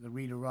setting the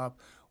reader up,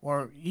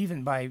 or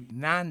even by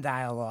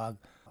non-dialogue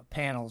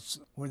panels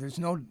where there's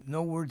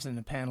no words in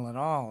the panel at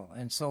all.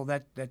 And so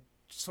that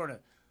sort of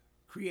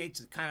creates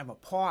a kind of a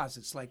pause.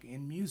 It's like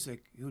in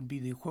music, it would be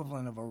the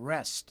equivalent of a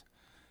rest.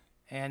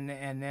 And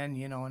then, and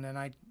then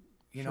I,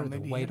 sure,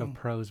 maybe the weight of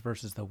prose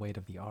versus the weight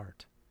of the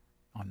art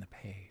on the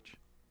page.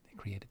 They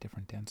create a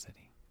different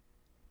density.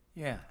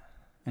 Yeah.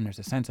 And there's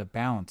a sense of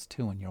balance,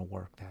 too, in your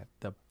work,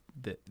 that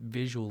the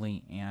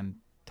visually and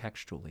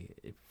textually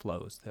it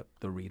flows. That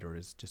the reader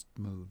is just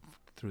moved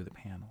through the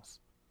panels.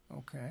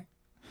 Okay.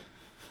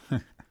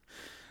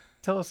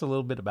 Tell us a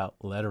little bit about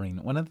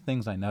lettering. One of the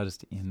things I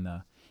noticed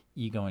in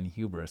Ego and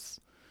Hubris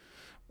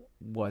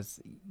was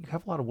you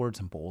have a lot of words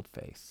in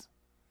boldface.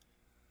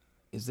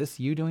 Is this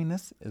you doing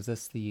this? Is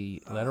this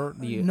the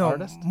artist? No,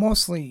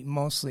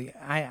 mostly.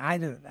 I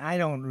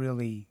don't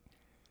really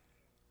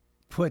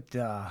put.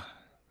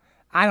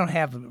 I don't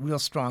have real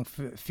strong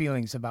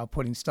feelings about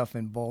putting stuff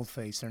in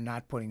boldface or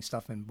not putting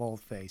stuff in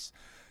boldface.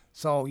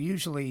 So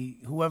usually,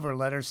 whoever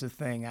letters the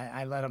thing,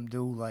 I let them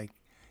do like,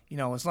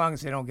 as long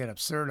as they don't get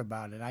absurd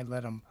about it, I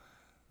let them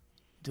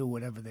do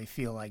whatever they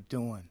feel like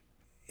doing.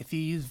 If you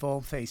use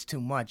boldface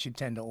too much, you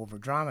tend to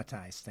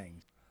over-dramatize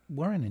things.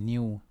 We're in a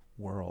new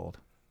world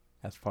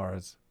as far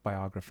as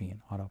biography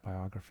and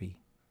autobiography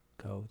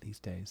go these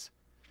days.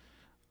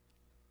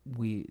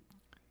 With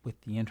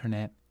the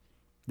internet,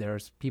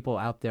 there's people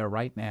out there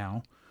right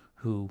now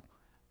who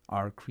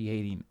are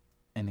creating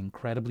an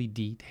incredibly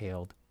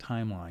detailed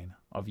timeline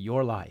of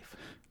your life,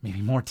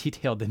 maybe more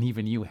detailed than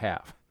even you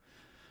have.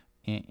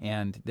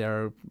 And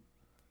they're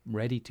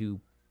ready to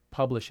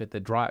publish at the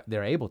drop.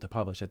 They're able to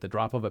publish at the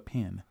drop of a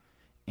pin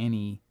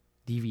any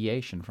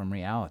deviation from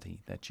reality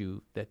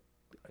that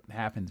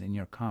happens in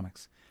your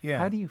comics. Yeah.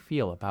 How do you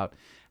feel about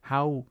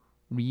how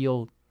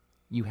real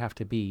you have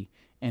to be,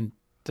 and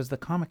does the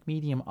comic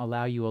medium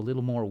allow you a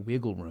little more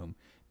wiggle room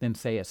than,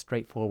 say, a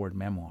straightforward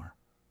memoir?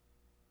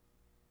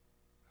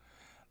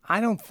 I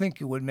don't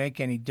think it would make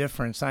any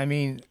difference. I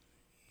mean,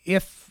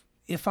 if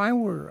I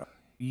were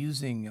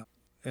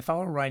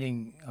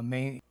writing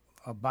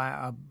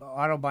a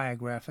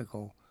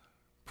autobiographical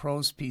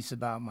prose piece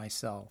about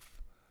myself,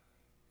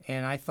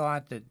 and I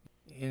thought that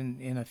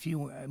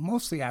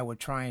mostly I would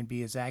try and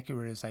be as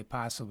accurate as I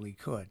possibly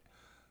could,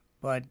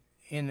 but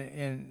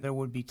there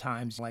would be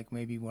times like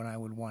maybe when I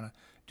would want to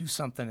do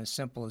something as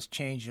simple as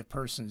change a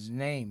person's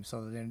name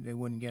so that they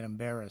wouldn't get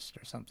embarrassed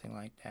or something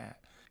like that.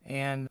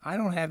 And I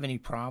don't have any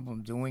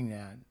problem doing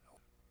that.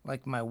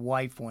 Like my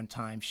wife one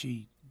time,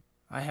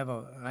 I had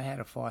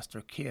a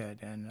foster kid,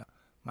 and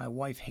my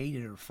wife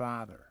hated her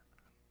father.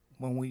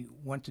 When we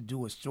went to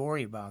do a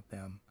story about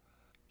them,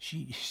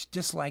 she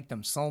disliked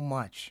him so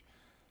much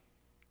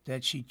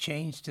that she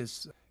changed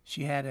his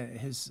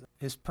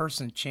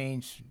person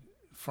changed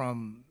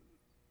from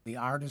the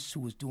artist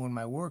who was doing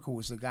my work, who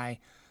was the guy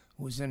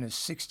who was in his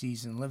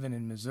 60s and living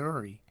in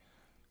Missouri,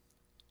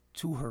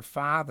 to her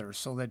father,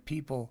 so that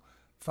people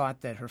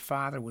thought that her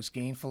father was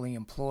gainfully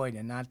employed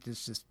and not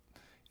this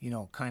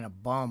kind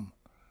of bum.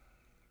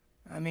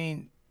 I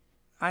mean,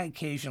 I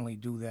occasionally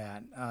do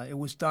that. It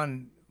was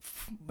done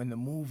in the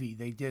movie.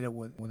 They did it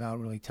without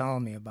really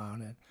telling me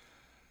about it.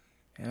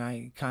 And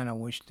I kind of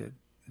wished that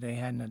they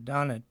hadn't have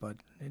done it, but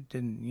it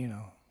didn't,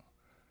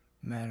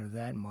 matter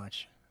that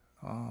much.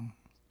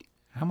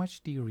 How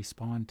much do you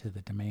respond to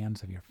the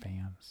demands of your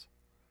fans?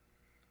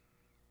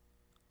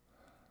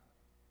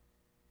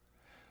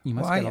 You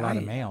must get a lot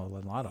of mail,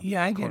 a lot of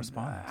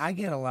correspondence. I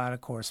get a lot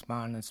of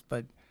correspondence,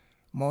 but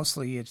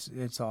mostly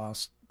it's all,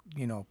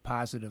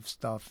 positive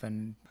stuff,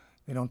 and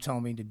they don't tell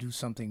me to do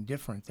something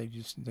different.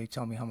 They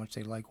tell me how much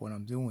they like what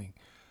I'm doing.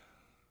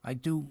 I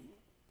do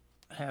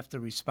have to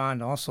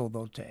respond also,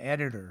 though, to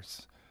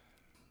editors.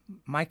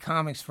 My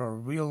comics for a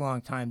real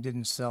long time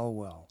didn't sell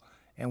well,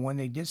 and when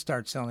they did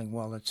start selling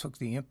well, it took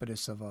the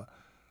impetus of it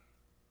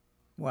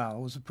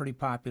was a pretty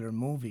popular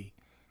movie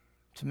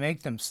to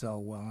make them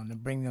sell well and to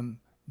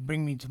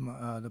bring me to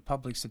the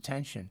public's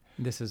attention.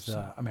 This is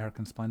the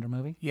American Splendor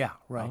movie? Yeah,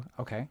 right.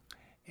 Oh, okay.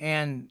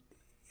 And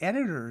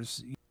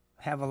editors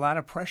have a lot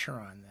of pressure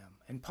on them,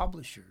 and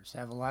publishers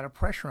have a lot of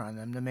pressure on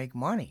them to make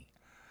money.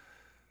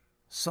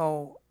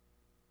 So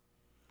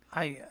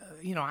I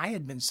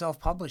had been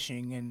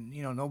self-publishing, and,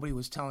 nobody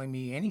was telling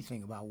me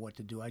anything about what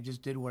to do. I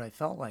just did what I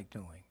felt like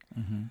doing.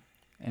 Mm-hmm.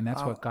 And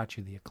that's what got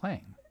you the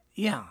acclaim.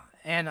 Yeah,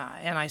 and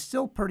I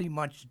still pretty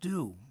much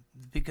do,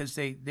 because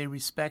they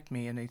respect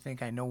me and they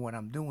think I know what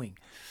I'm doing.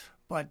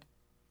 But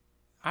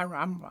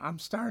I'm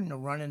starting to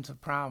run into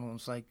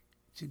problems. Like,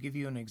 to give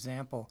you an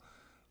example,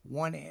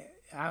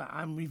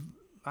 I'm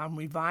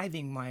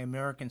reviving my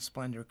American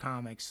Splendor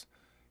comics,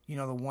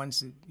 the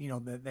ones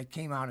that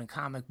came out in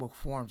comic book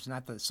forms,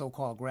 not the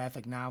so-called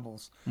graphic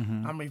novels.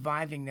 Mm-hmm. I'm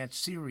reviving that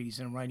series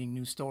and writing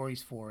new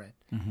stories for it.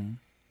 Mm-hmm.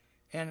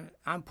 And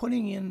I'm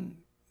putting in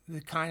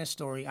the kind of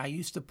story I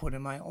used to put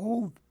in my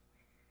old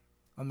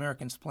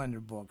American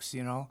Splendor books,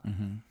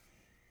 Mm-hmm.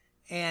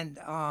 And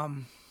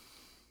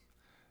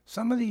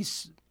some of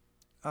these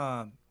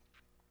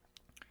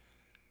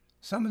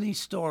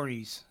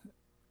stories.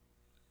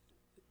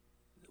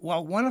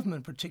 Well, one of them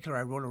in particular,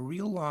 I wrote a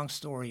real long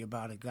story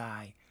about a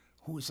guy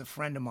who was a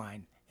friend of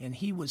mine, and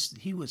he was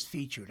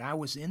featured. I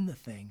was in the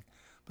thing,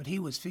 but he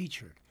was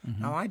featured.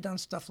 Mm-hmm. Now, I'd done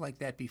stuff like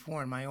that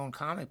before in my own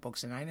comic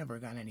books, and I never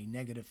got any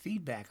negative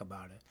feedback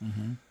about it.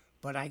 Mm-hmm.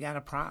 But I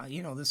got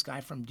this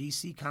guy from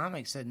DC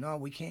Comics said, no,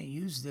 we can't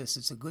use this.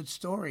 It's a good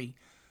story,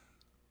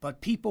 But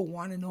people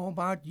want to know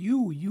about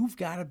you. You've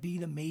got to be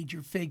the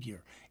major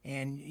figure.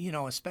 And,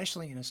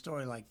 especially in a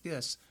story like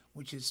this,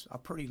 which is a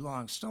pretty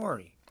long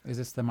story. Is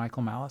this the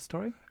Michael Malice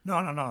story?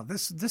 No.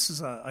 This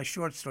is a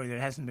short story that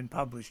hasn't been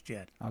published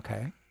yet.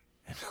 Okay.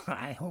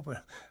 I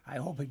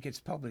hope it gets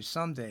published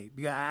someday.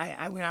 Because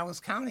I was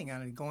counting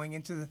on it going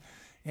into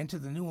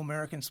the New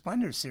American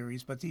Splendor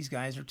series, but these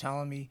guys are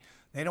telling me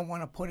they don't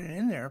want to put it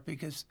in there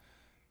because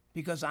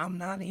I'm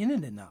not in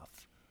it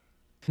enough.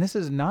 And this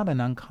is not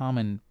an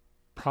uncommon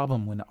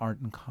problem when art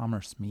and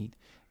commerce meet,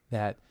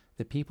 that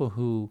the people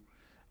who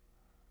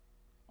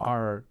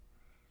are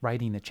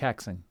writing the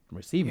checks and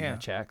receiving the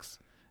checks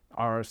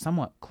are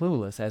somewhat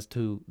clueless as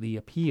to the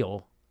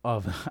appeal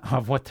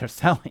of what they're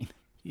selling.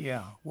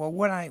 Yeah. Well,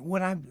 what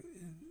I'm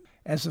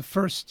as a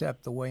first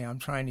step, the way I'm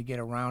trying to get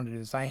around it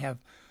is I have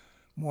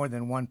more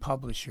than one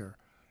publisher,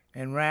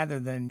 and rather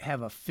than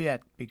have a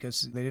fit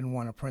because they didn't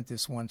want to print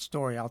this one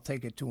story, I'll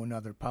take it to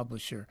another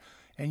publisher,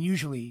 and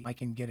usually I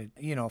can get it.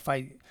 If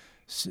I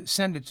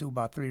send it to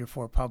about 3 or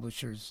 4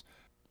 publishers,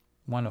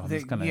 one of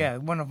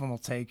them one of them will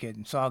take it,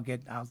 and so I'll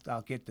get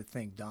the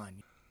thing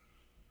done.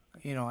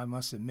 I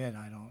must admit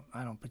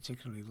I don't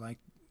particularly like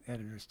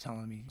editors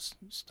telling me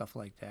stuff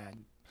like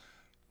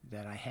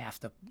that I have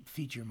to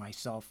feature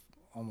myself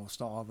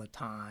almost all the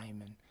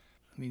time. And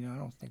I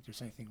don't think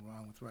there's anything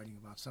wrong with writing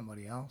about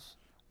somebody else.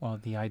 Well,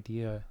 the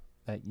idea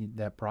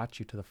that brought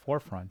you to the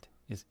forefront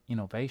is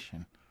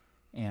innovation,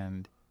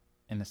 and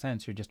in a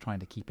sense, you're just trying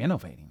to keep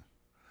innovating.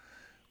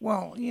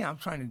 Well, yeah, I'm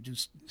trying to do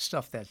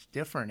stuff that's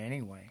different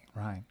anyway.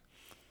 Right.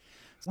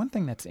 One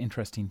thing that's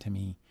interesting to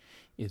me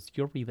is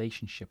your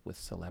relationship with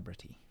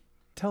celebrity.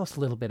 Tell us a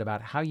little bit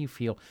about how you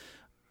feel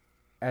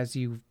as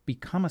you've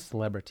become a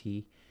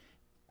celebrity,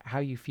 how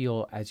you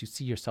feel as you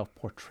see yourself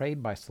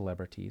portrayed by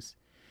celebrities,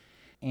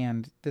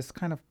 and this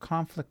kind of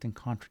conflict and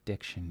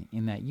contradiction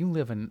in that you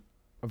live in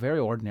a very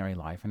ordinary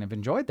life and have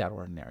enjoyed that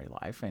ordinary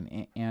life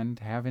and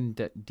have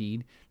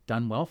indeed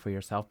done well for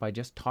yourself by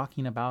just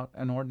talking about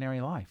an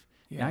ordinary life.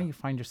 Yeah. Now you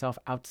find yourself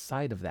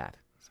outside of that.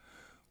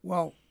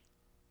 Well,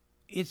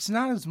 it's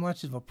not as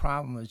much of a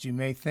problem as you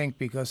may think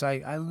because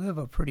I live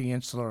a pretty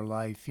insular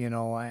life.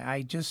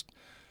 I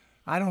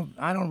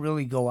don't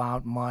really go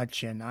out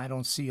much, and I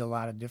don't see a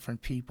lot of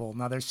different people.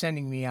 Now they're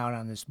sending me out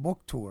on this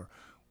book tour,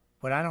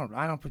 but I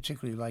don't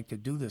particularly like to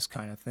do this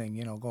kind of thing.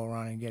 Go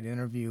around and get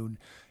interviewed,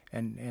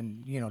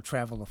 and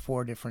travel to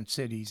 4 different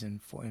cities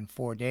in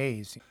 4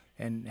 days,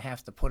 and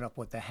have to put up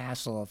with the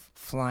hassle of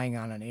flying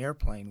on an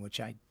airplane, which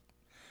I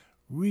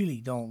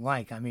really don't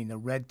like. I mean, the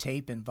red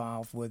tape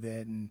involved with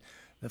it, and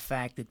the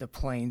fact that the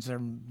planes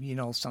are,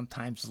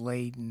 sometimes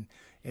late, and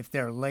if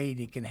they're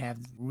late, it can have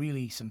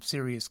really some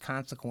serious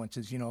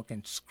consequences. It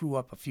can screw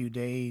up a few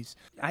days.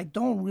 I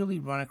don't really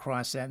run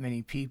across that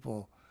many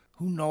people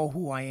who know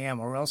who I am,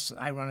 or else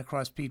I run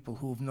across people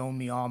who've known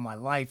me all my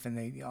life,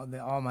 and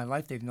all my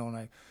life they've known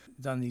I've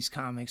done these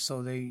comics,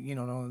 so they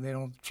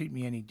don't treat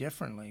me any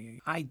differently.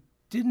 I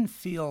didn't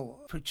feel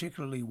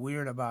particularly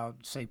weird about,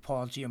 say,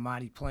 Paul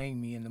Giamatti playing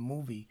me in the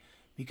movie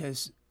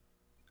because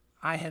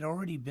I had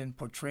already been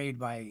portrayed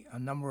by a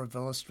number of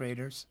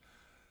illustrators,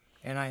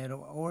 and I had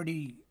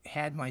already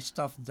had my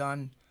stuff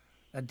done,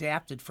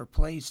 adapted for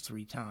plays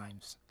 3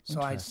 times.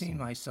 So I'd seen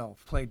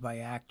myself played by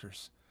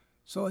actors.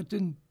 So it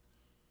didn't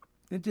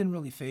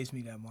really faze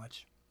me that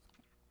much.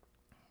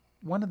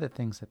 One of the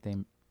things that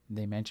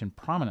they mention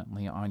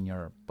prominently on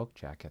your book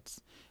jackets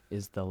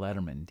is the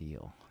Letterman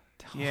deal.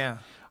 Yeah.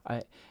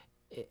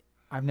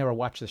 I've never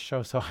watched the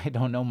show, so I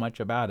don't know much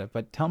about it,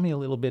 but tell me a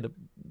little bit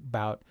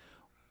about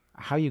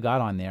how you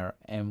got on there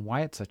and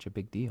why it's such a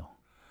big deal.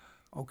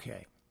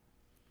 Okay.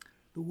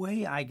 The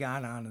way I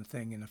got on the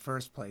thing in the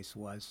first place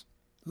was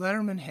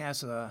Letterman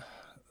has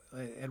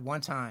at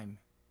one time,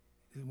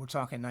 we're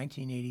talking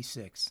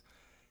 1986,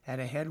 had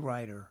a head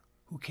writer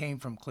who came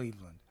from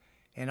Cleveland.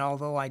 And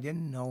although I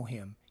didn't know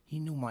him, he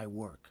knew my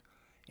work.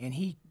 And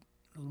he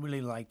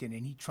really liked it,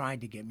 and he tried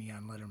to get me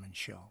on Letterman's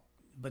show.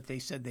 But they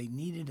said they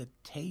needed a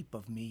tape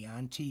of me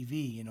on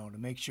TV, to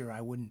make sure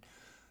I wouldn't,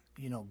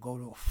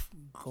 go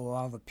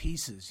all the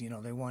pieces.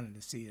 They wanted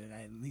to see that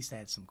I at least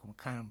had some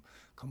kind of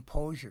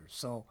composure.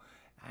 So,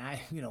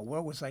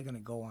 where was I going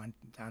to go on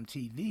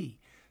TV?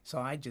 So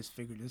I just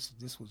figured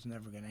this was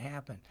never going to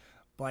happen.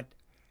 But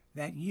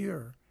that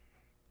year,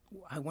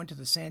 I went to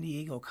the San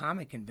Diego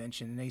Comic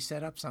Convention, and they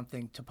set up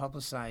something to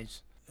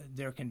publicize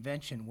their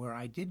convention where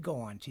I did go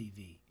on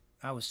TV.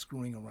 I was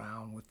screwing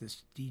around with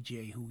this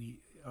DJ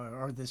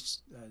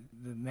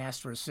the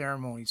master of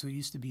ceremonies who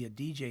used to be a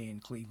DJ in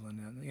Cleveland,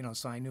 and,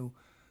 so I knew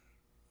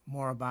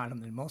more about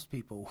him than most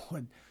people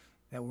would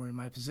that were in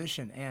my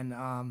position. And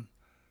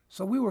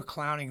so we were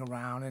clowning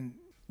around, and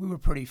we were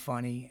pretty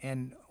funny.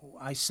 And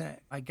I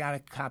got a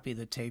copy of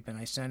the tape, and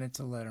I sent it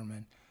to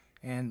Letterman,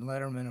 and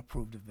Letterman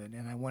approved of it,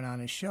 and I went on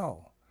his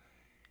show.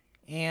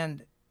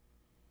 And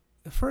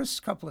the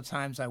first couple of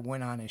times I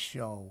went on his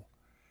show,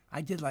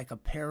 I did like a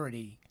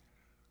parody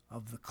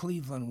of the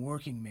Cleveland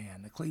working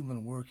man, the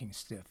Cleveland working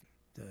stiff,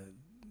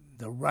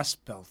 the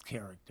Rust Belt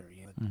character,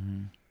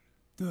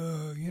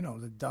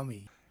 the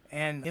dummy.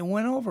 And it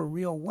went over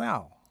real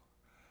well.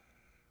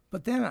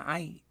 But then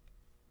I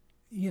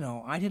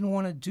didn't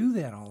want to do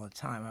that all the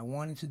time. I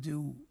wanted to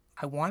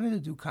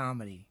do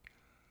comedy.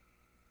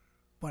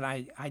 But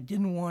I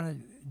didn't want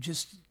to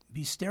just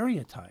be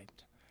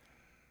stereotyped.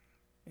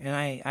 And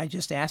I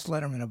just asked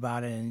Letterman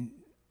about it, and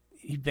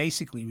he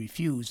basically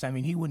refused. I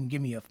mean, he wouldn't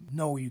give me a,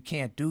 no, you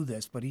can't do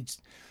this, but he'd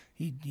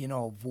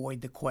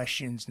avoid the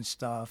questions and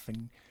stuff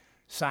and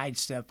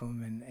sidestep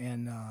them.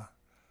 And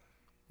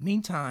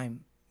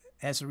meantime,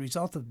 as a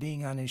result of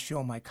being on his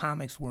show, my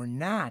comics were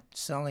not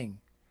selling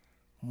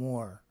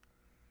more.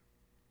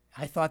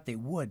 I thought they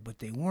would, but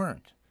they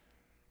weren't.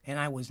 And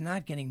I was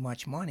not getting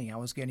much money. I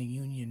was getting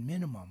union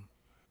minimum.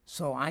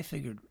 So I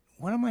figured,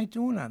 what am I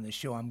doing on this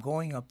show? I'm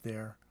going up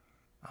there.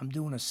 I'm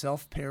doing a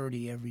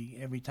self-parody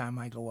every time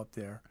I go up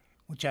there,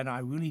 which I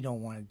really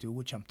don't want to do,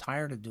 which I'm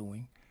tired of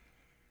doing.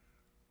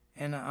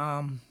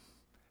 And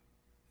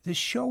this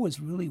show is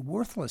really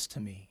worthless to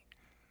me.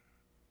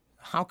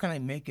 How can I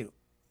make it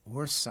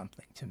worth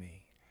something to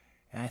me?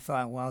 And I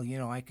thought, well,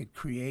 I could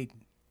create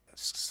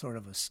sort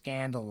of a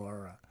scandal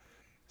or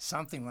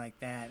something like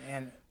that.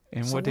 And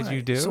so what did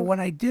you do? So what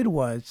I did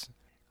was,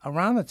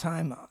 around the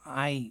time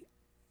I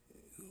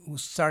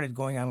started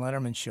going on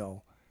Letterman's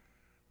show,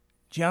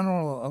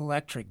 General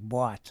Electric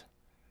bought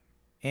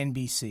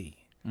NBC.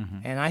 Mm-hmm.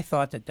 And I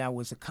thought that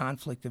was a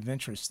conflict of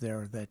interest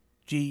there, that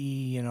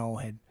GE,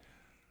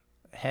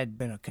 had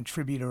been a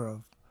contributor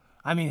of,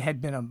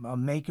 had been a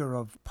maker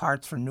of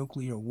parts for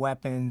nuclear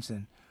weapons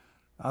and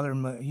other,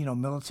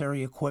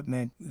 military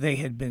equipment. They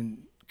had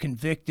been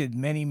convicted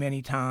many,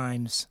 many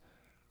times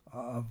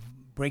of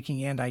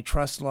breaking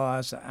antitrust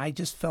laws. I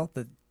just felt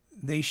that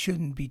they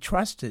shouldn't be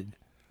trusted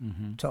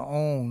to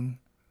own,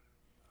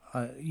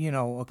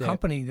 a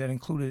company that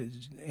included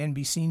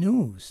NBC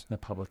News, the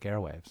public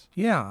airwaves.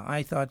 Yeah,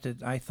 I thought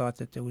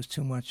that there was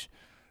too much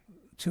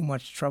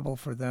trouble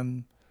for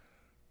them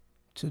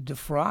to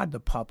defraud the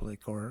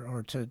public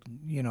or to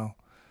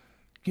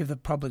give the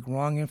public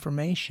wrong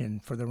information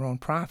for their own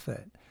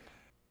profit.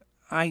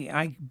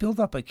 I built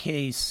up a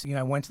case.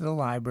 I went to the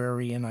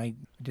library and I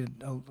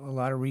did a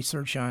lot of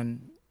research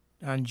on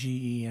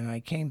GE, and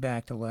I came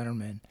back to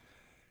Letterman,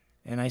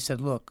 and I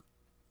said, look,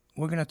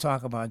 we're going to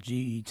talk about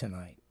GE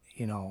tonight,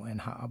 and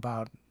how,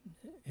 about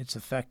its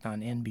effect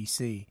on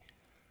NBC,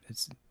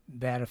 its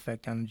bad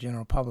effect on the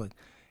general public.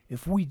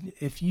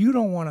 If you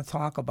don't want to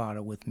talk about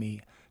it with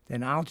me,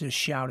 then I'll just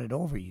shout it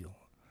over you,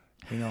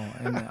 and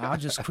I'll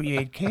just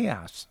create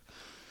chaos.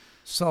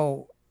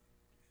 So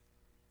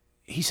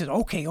he said,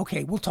 okay,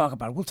 we'll talk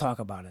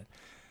about it.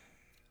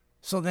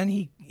 So then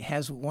he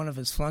has one of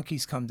his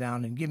flunkies come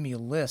down and give me a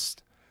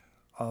list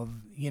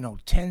of,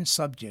 10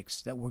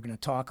 subjects that we're going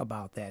to talk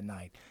about that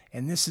night.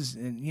 And this is,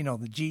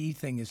 the GE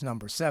thing is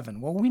number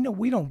 7. Well, we know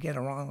we don't get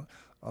around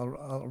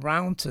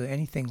to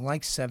anything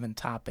like 7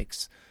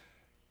 topics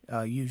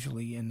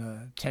usually in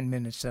the 10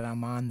 minutes that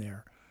I'm on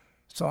there.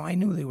 So I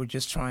knew they were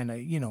just trying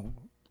to,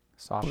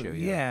 Soft you.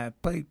 Yeah,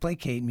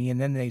 placate me.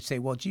 And then they say,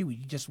 well, gee, we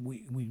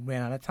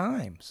ran out of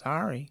time.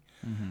 Sorry.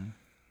 Mm-hmm.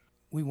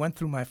 We went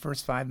through my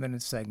first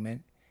 5-minute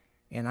segment,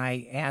 and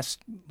I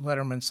asked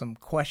Letterman some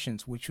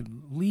questions which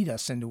would lead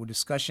us into a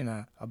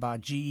discussion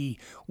about GE,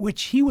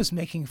 which he was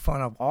making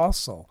fun of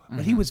also. Mm-hmm.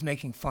 But he was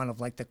making fun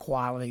of, like, the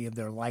quality of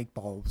their light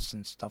bulbs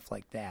and stuff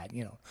like that,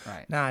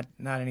 Right. Not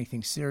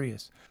anything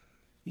serious.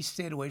 He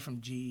stayed away from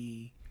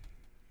GE.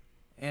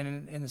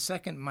 And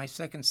in my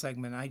second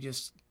segment,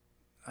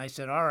 I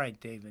said, all right,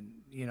 David,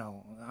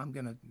 I'm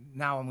going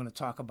to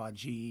talk about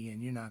GE,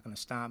 and you're not going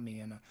to stop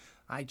me. And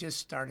I just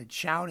started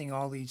shouting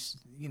all these,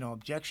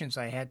 objections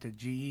I had to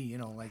GE,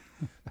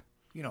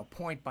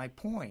 point by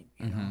point,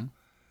 Mm-hmm.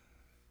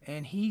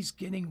 And he's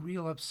getting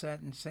real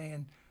upset and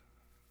saying,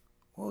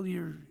 well,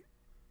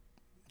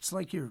 it's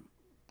like you're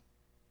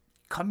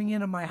coming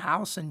into my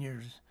house and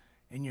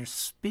you're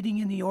spitting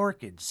in the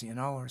orchids,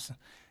 or,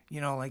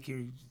 like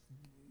you're,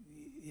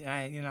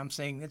 I'm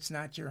saying it's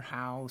not your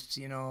house,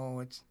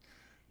 it's,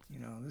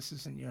 this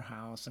isn't your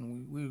house.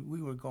 And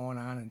we were going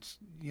on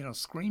and,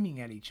 screaming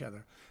at each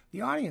other.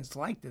 The audience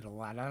liked it a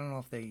lot. I don't know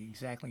if they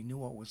exactly knew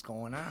what was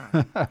going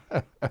on.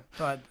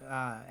 But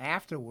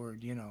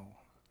afterward,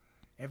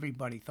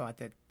 everybody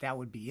thought that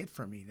would be it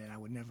for me, that I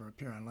would never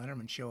appear on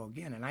Letterman's show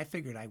again. And I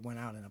figured I went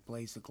out in a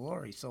blaze of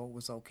glory, so it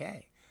was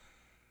okay.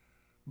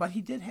 But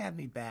he did have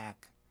me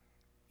back,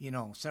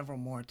 several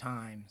more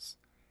times.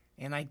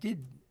 And I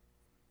did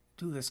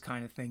do this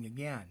kind of thing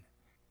again.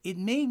 It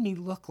made me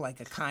look like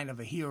a kind of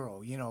a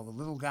hero, the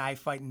little guy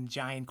fighting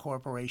giant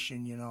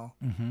corporation,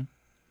 Mm-hmm.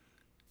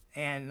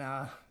 And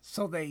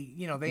so they,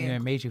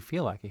 it made you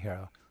feel like a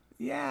hero.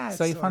 Yeah.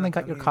 So you finally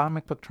got your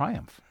comic book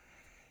triumph.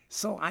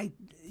 So I,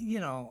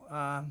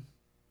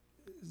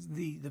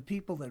 the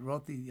people that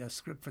wrote the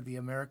script for the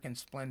American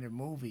Splendor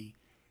movie,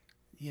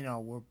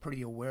 were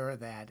pretty aware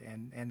of that,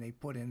 and they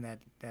put in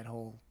that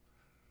whole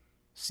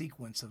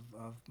sequence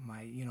of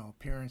my,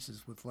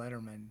 appearances with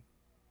Letterman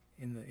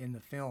in the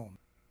film,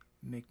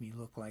 make me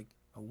look like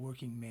a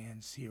working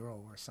man's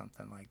hero or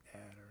something like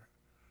that, or.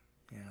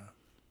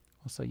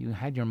 Well, so you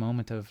had your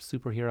moment of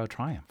superhero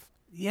triumph.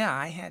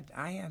 Yeah,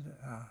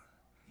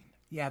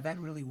 yeah, that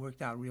really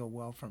worked out real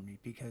well for me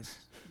because,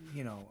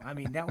 I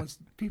mean,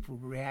 people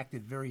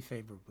reacted very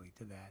favorably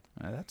to that.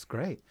 That's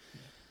great.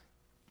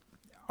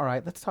 All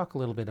right, let's talk a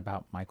little bit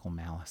about Michael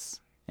Malice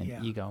and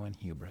Yeah. Ego and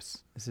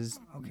Hubris. This is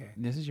Okay.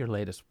 your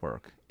latest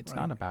work. It's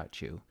not Right.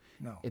 about you.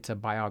 No. It's a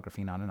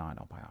biography, not an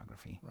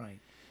autobiography. Right.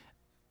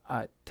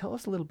 Tell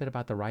us a little bit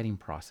about the writing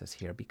process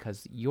here,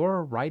 because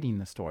you're writing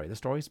the story. The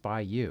story's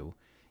by you.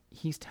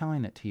 He's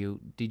telling it to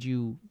you. Did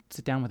you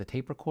sit down with a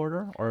tape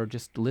recorder or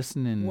just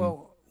listen and...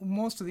 Well,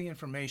 most of the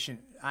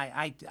information,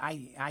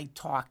 I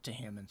talked to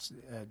him, and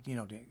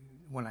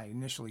when I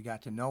initially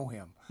got to know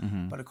him.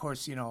 Mhm. But of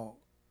course,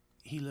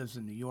 he lives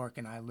in New York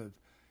and I live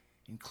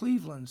in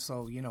Cleveland,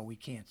 so we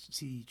can't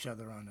see each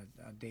other on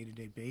a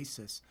day-to-day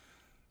basis.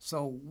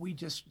 So we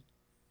just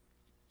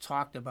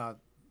talked about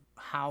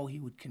how he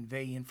would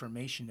convey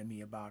information to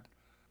me about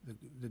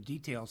the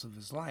details of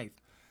his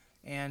life,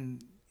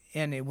 and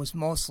it was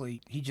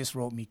mostly he just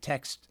wrote me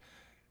text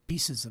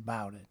pieces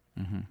about it.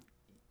 Mhm.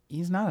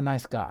 He's not a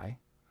nice guy.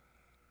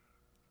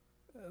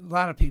 A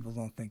lot of people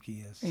don't think he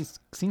is. He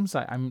seems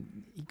like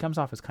he comes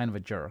off as kind of a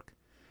jerk.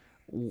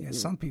 Yeah,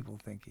 some people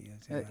think he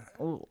is.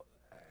 Yeah.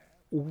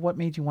 What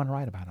made you want to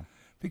write about him?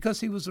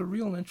 Because he was a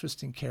real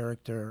interesting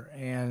character,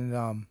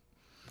 and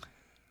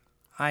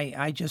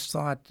I just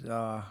thought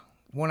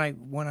when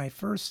I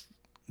first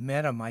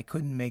met him, I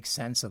couldn't make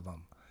sense of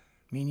him.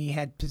 I mean, he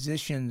had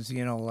positions,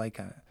 like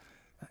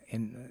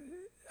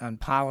on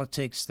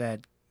politics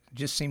that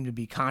just seemed to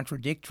be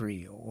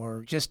contradictory,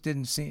 or just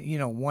didn't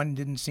seem, one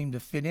didn't seem to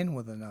fit in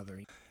with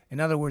another. In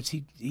other words,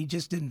 he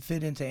just didn't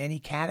fit into any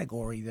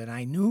category that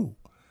I knew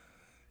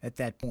at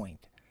that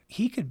point.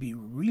 He could be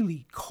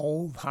really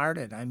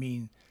cold-hearted. I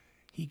mean,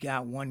 he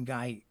got one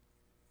guy,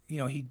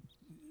 he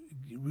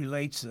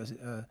relates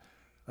a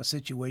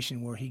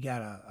situation where he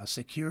got a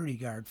security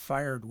guard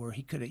fired where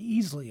he could have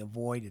easily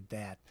avoided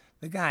that.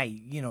 The guy,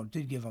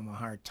 did give him a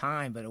hard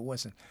time, but it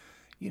wasn't,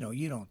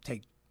 you don't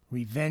take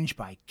revenge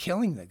by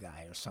killing the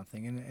guy or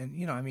something.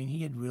 And I mean,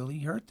 he had really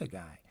hurt the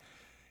guy.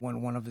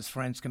 When one of his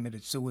friends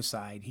committed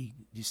suicide, he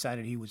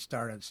decided he would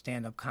start a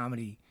stand-up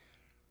comedy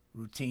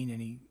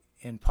routine,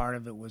 and part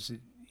of it was that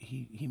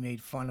he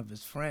made fun of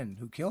his friend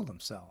who killed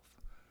himself.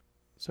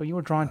 So you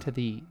were drawn to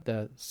the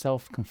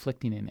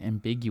self-conflicting and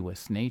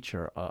ambiguous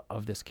nature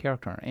of this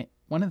character. And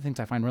one of the things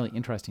I find really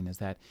interesting is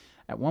that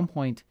at one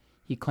point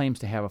he claims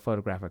to have a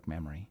photographic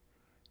memory.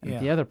 And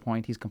at the other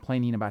point he's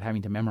complaining about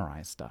having to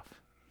memorize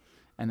stuff.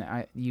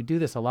 And you do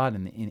this a lot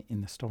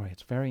in the story.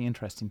 It's very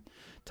interesting.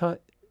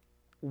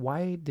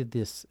 Why did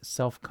this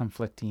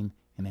self-conflicting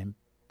and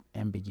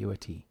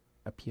ambiguity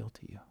appeal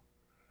to you?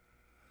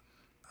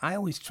 I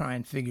always try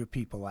and figure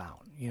people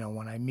out.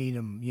 When I meet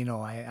them,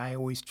 I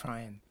always try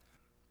and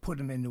put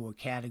them into a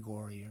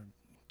category or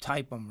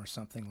type them or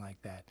something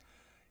like that.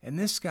 And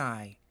this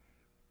guy,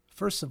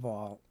 first of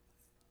all,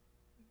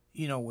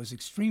 was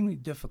extremely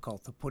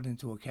difficult to put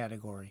into a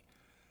category.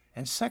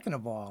 And second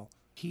of all,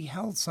 he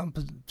held some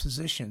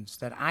positions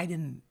that I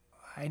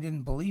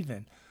didn't believe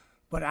in.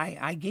 But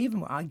I give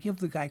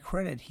the guy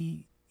credit.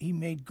 He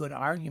made good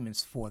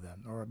arguments for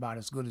them, or about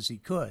as good as he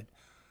could.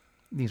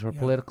 These were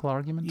political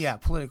arguments? Yeah,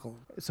 political.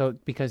 So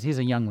because he's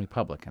a young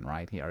Republican,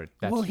 right?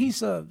 Well,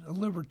 he's a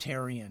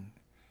libertarian.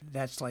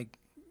 That's like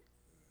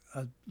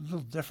a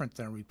little different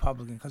than a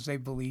Republican, because they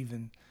believe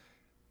in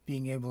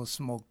being able to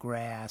smoke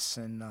grass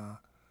and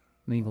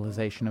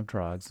legalization of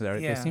drugs.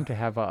 They seem to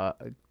have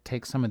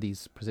take some of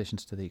these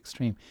positions to the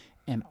extreme.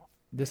 And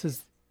this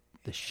is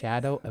the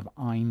shadow of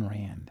Ayn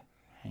Rand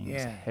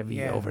hangs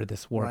heavy over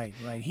this work.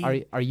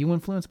 Right. Are you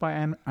influenced by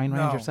Ayn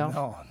Rand yourself?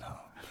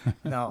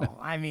 No.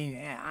 I mean,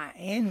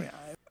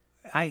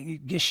 I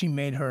guess she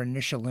made her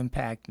initial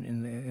impact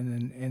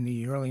in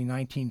the early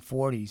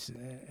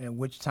 1940s, at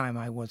which time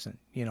I wasn't,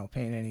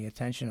 paying any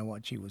attention to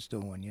what she was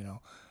doing.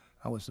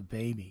 I was a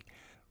baby.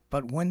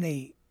 But when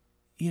they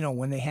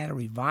had a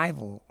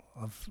revival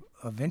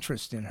of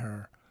interest in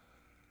her,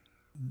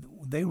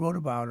 they wrote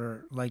about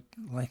her like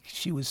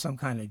she was some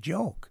kind of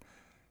joke,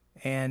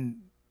 and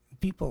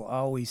people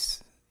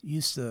always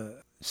used to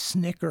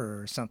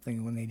snicker or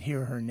something when they'd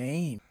hear her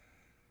name.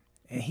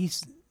 And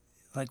he's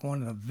like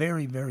one of the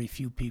very, very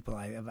few people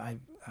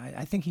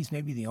I think he's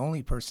maybe the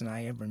only person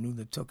I ever knew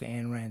that took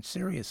Ayn Rand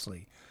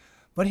seriously.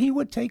 But he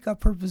would take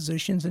up her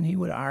positions and he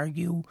would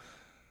argue,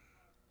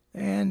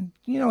 and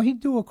he'd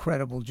do a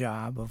credible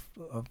job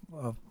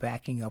of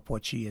backing up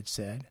what she had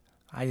said.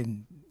 I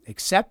didn't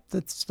accept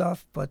the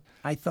stuff, but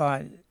I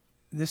thought,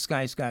 this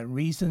guy's got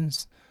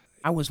reasons.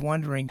 I was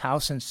wondering, how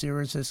sincere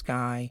is this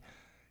guy?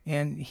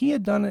 And he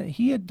had done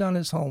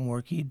his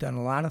homework. He had done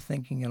a lot of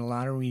thinking and a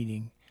lot of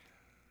reading.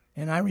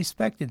 And I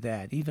respected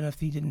that, even if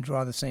he didn't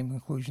draw the same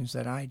conclusions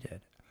that I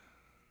did.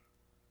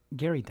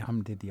 Gary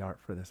Dumm did the art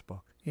for this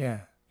book.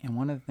 Yeah. And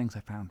one of the things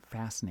I found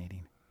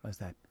fascinating was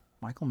that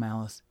Michael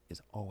Malice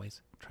is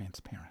always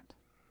transparent.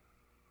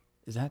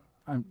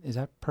 Is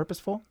that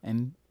purposeful?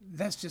 And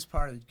That's just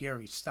part of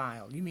Gary's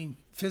style. You mean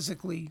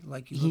physically,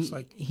 like he looks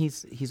like?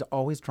 he's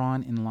always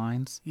drawn in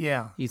lines.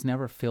 Yeah. He's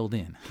never filled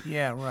in.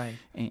 Yeah, right.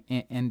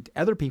 And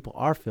other people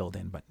are filled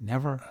in, but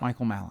never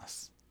Michael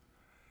Malice.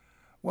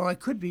 Well,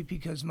 it could be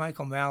because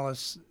Michael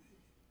Malice,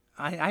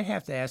 I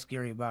have to ask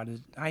Gary about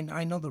it.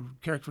 I know the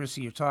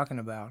characteristic you're talking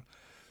about.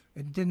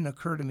 It didn't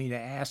occur to me to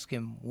ask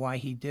him why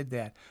he did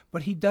that.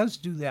 But he does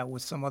do that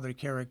with some other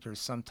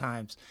characters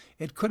sometimes.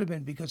 It could have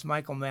been because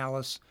Michael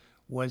Malice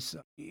was,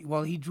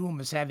 well, he drew him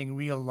as having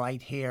real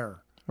light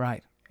hair.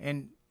 Right.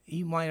 And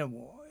he might have,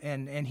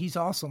 and he's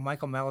also,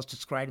 Michael Malice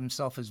described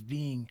himself as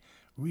being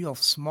real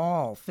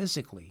small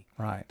physically.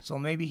 Right. So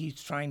maybe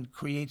he's trying to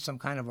create some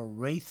kind of a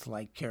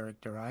wraith-like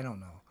character. I don't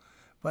know.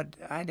 But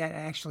I'd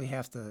actually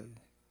have to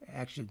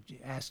ask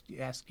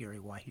Gary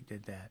why he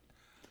did that.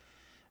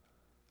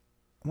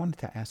 I wanted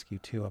to ask you,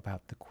 too,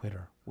 about The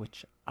Quitter,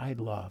 which I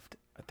loved.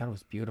 I thought it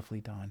was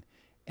beautifully done.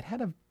 It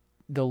had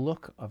the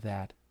look of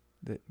that.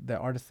 The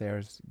artist there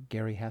is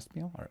Gary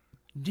Haspel? Or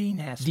Dean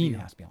Haspel. Dean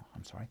Haspel,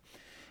 I'm sorry.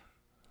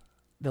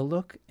 The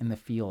look and the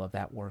feel of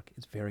that work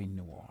is very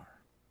noir.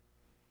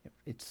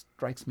 It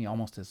strikes me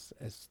almost as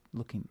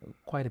looking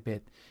quite a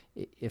bit,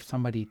 if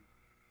somebody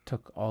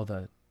took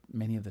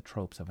many of the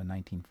tropes of a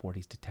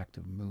 1940s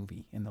detective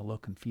movie and the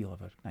look and feel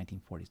of a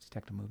 1940s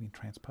detective movie and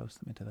transposed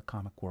them into the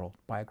comic world,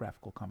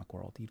 biographical comic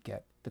world, you'd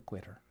get The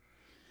Quitter.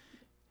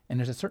 And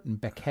there's a certain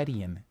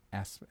Beckettian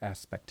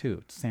aspect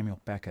too. Samuel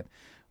Beckett.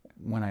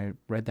 When I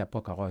read that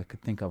book, all I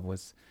could think of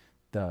was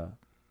the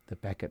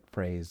Beckett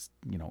phrase,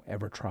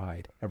 ever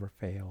tried, ever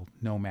failed,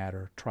 no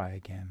matter, try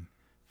again,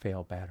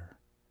 fail better.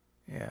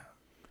 Yeah.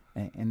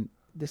 And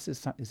is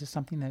this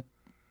something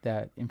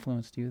that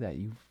influenced you, that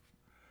you've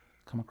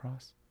come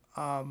across?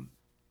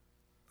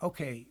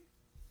 Okay.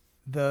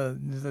 The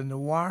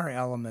noir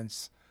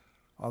elements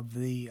of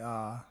the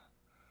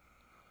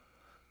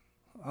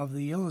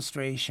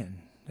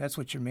illustration, that's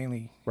what you're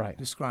mainly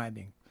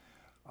describing.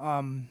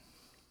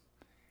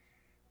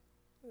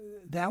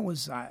 That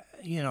was,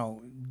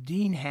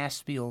 Dean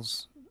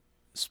Haspel's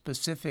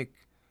specific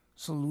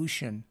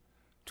solution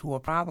to a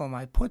problem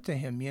I put to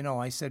him.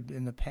 I said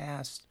in the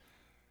past,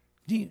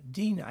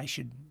 Dean, I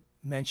should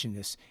mention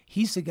this,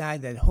 he's the guy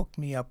that hooked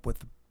me up with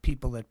the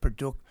people that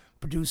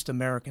produced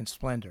American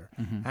Splendor.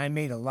 Mm-hmm. I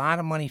made a lot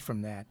of money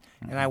from that,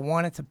 and I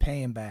wanted to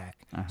pay him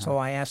back. Uh-huh. So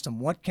I asked him,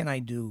 what can I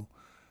do,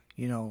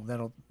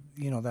 that'll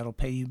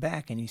pay you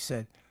back? And he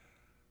said,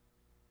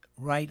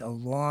 write a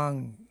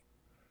long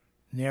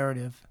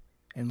narrative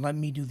and let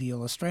me do the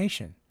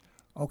illustration.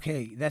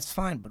 Okay, that's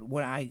fine, but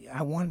what I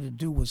wanted to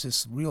do was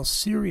this real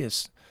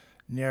serious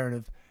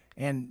narrative,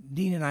 and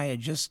Dean and I had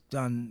just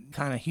done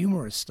kind of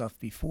humorous stuff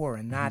before,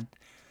 and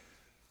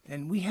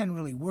and we hadn't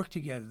really worked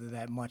together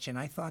that much, and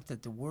I thought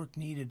that the work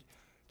needed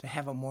to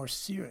have a more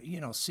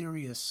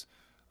serious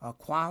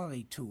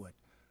quality to it.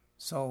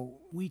 So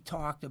we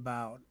talked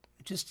about,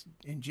 just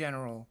in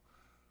general,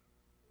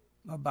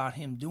 about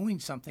him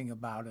doing something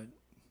about it.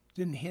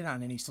 Didn't hit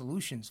on any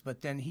solutions,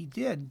 but then he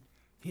did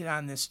hit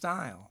on this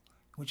style,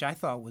 which I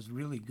thought was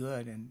really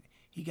good, and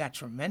he got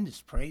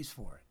tremendous praise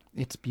for it.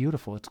 It's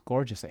beautiful. It's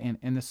gorgeous.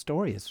 And the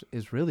story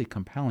is really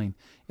compelling.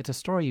 It's a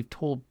story you've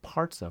told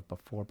parts of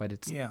before, but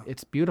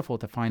it's beautiful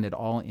to find it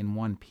all in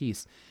one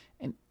piece.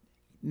 And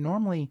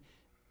normally,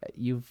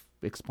 you've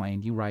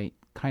explained, you write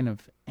kind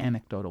of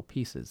anecdotal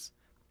pieces.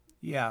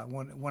 Yeah,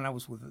 when I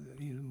was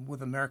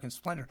with American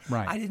Splendor,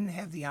 right. I didn't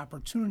have the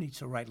opportunity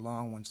to write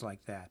long ones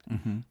like that.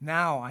 Mm-hmm.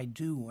 Now I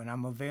do, and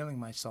I'm availing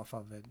myself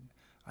of it.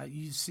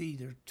 You see,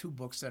 there are 2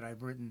 books that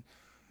I've written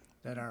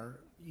that are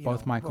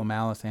both Michael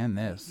Malice and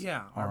this.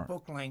 Yeah, are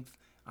book length.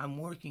 I'm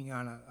working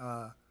on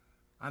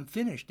I'm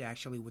finished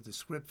actually with the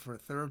script for a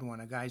 3rd one.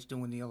 A guy's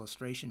doing the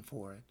illustration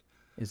for it.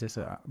 Is this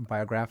a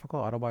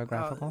biographical,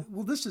 autobiographical?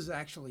 Well, this is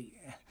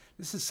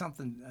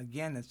something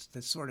again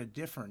that's sort of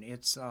different.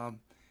 It's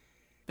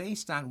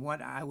based on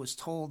what I was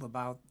told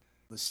about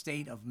the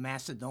state of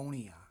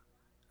Macedonia,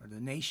 or the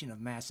nation of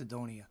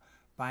Macedonia,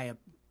 by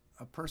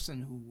a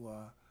person who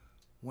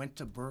went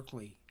to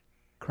Berkeley.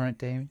 Current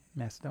day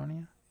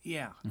Macedonia?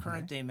 Yeah,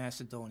 current day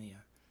Macedonia.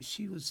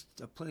 She was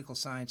a political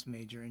science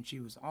major, and she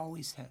was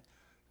always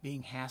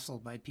being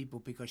hassled by people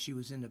because she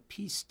was into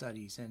peace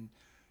studies, and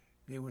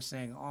they were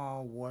saying,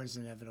 "Oh, war's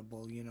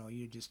inevitable.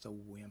 You're just a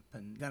wimp,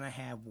 and gonna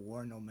have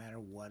war no matter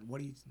what.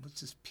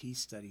 What's this peace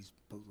studies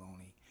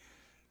baloney?"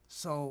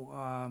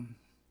 So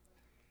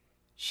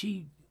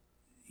she,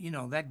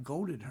 that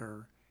goaded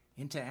her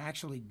into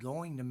actually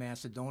going to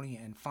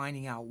Macedonia and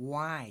finding out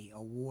why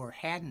a war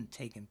hadn't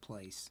taken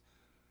place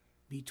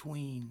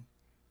between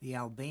the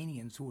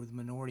Albanians, who were the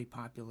minority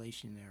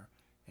population there,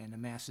 and the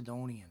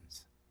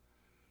Macedonians.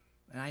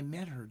 And I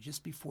met her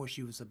just before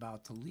she was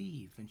about to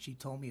leave, and she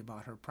told me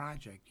about her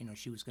project.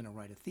 She was going to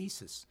write a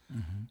thesis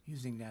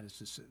using that as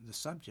the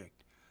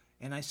subject.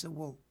 And I said,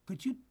 well,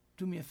 could you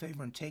do me a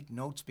favor and take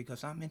notes,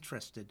 because I'm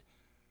interested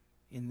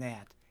in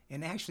that.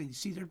 And actually,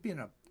 see, there'd been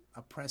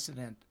a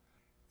precedent.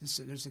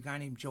 There's a guy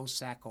named Joe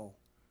Sacco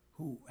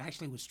who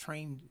actually was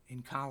trained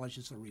in college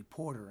as a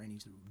reporter, and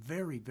he's a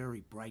very,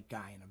 very bright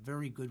guy and a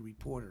very good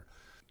reporter.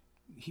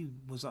 He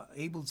was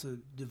able to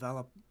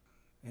develop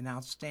an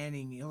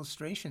outstanding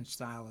illustration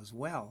style as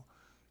well,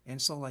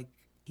 and so like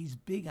he's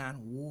big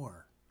on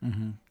war.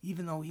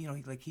 Even though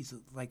he's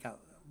like a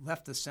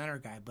left of center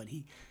guy, but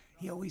he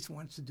always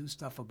wants to do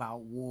stuff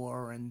about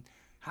war and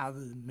how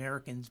the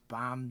Americans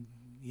bombed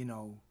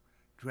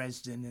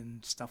Dresden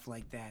and stuff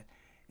like that.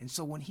 And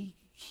so when he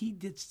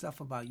did stuff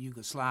about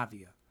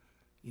Yugoslavia,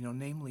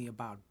 namely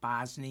about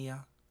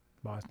Bosnia,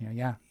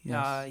 yeah.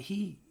 Yes.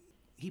 he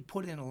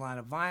put in a lot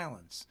of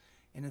violence.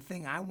 And the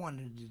thing I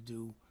wanted to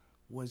do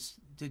was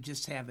to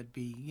just have it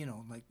be,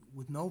 like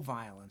with no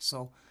violence.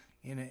 So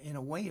in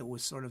a way, it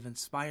was sort of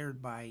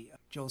inspired by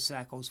Joe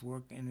Sacco's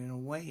work, and in a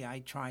way, I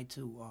tried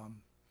to.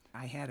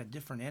 I had a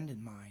different end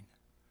in mind.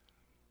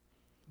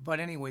 But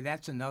anyway,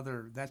 that's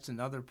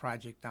another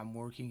project I'm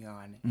working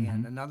on,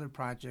 and another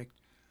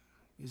project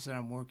is that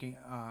I'm working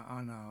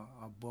on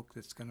a book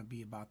that's going to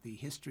be about the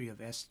history of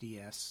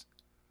SDS,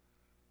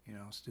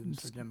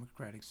 Students for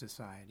Democratic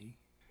Society,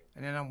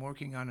 and then I'm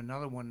working on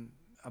another one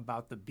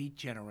about the Beat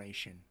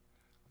Generation.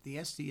 The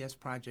SDS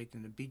project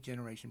and the Beat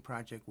Generation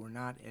project were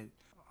not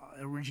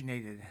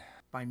originated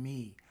by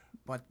me,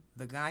 but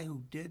the guy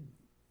who did,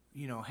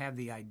 have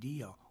the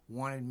idea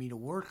wanted me to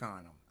work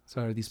on them.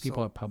 So are these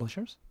people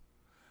publishers?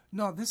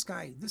 No, this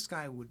guy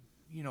would,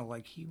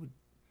 he would,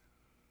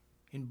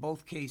 in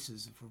both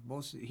cases,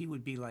 he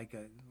would be like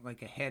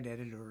a head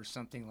editor or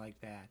something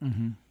like that,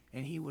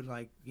 and he would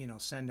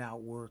send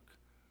out work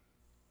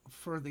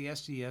for the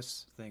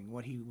SDS thing.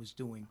 What he was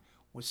doing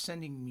was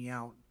sending me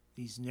out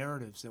these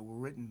narratives that were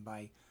written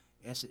by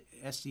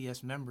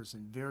SDS members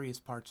in various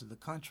parts of the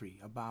country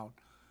about,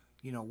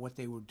 what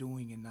they were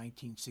doing in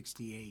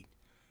 1968,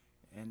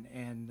 and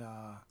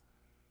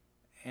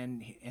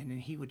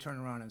then he would turn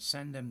around and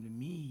send them to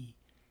me,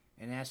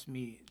 and ask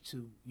me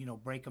to,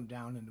 break them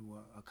down into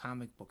a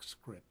comic book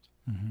script.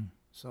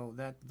 So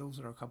those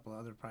are a couple of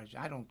other projects.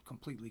 I don't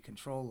completely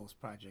control those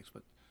projects,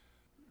 but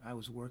I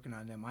was working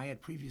on them. I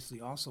had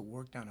previously also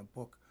worked on a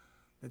book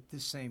that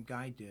this same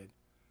guy did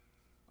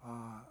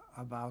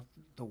about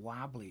the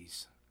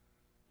Wobblies,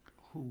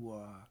 who,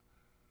 are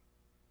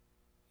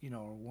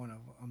one of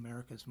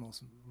America's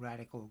most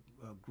radical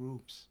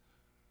groups.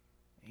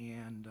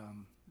 And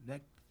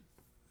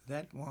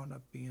that wound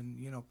up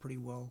being, pretty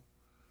well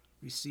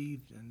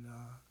received and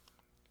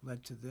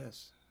led to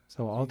this.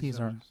 So all these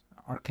are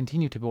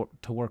continue to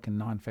work in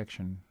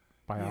nonfiction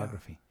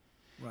biography.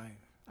 Yeah, right.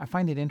 I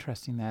find it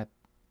interesting that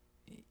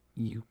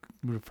you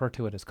refer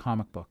to it as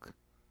comic book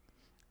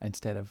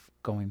instead of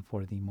going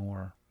for the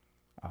more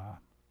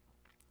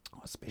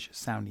auspicious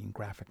sounding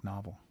graphic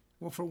novel.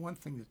 Well, for one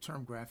thing, the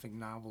term graphic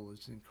novel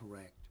is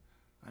incorrect.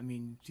 I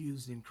mean, it's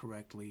used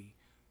incorrectly.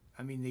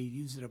 I mean, they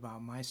use it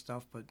about my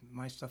stuff, but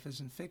my stuff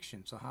isn't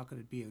fiction, so how could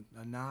it be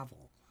a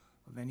novel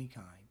of any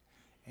kind?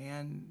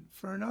 And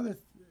for another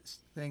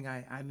thing,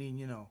 I'm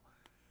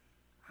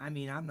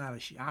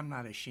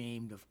not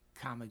ashamed of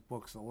comic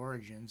books'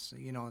 origins,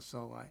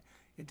 so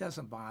it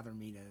doesn't bother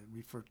me to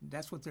refer.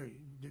 That's what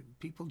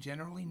people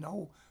generally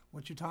know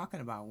what you're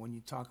talking about when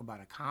you talk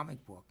about a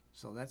comic book,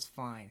 so that's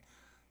fine.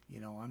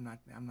 I'm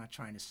not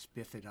trying to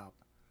spiff it up.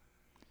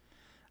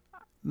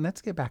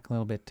 Let's get back a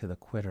little bit to The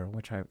Quitter,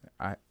 which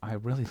I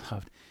really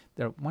loved.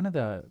 One of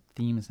the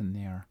themes in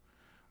there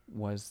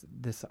was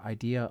this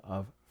idea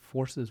of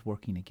forces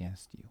working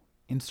against you,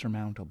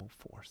 insurmountable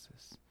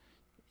forces.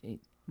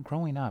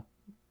 Growing up,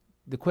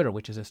 The Quitter,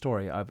 which is a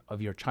story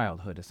of your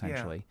childhood,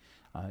 essentially,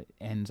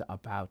 ends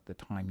about the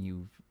time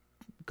you've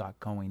got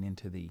going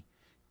into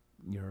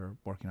you're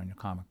working on your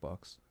comic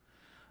books.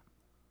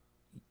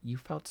 You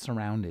felt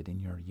surrounded in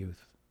your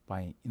youth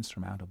by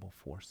insurmountable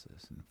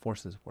forces and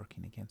forces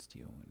working against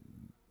you.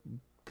 And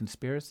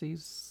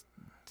conspiracies?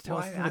 Tell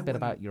us a little bit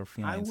about your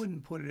feelings. I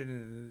wouldn't put it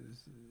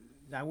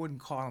I wouldn't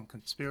call them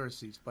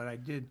conspiracies, but I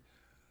did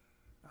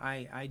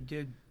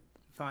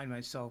find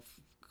myself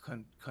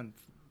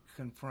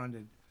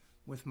confronted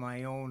with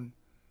my own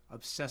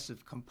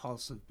obsessive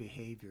compulsive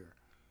behavior,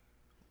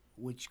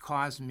 which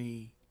caused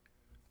me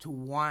to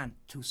want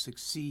to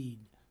succeed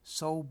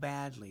so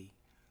badly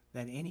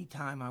that any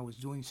time I was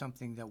doing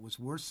something that was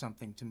worth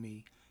something to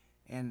me,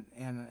 and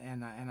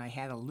I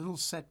had a little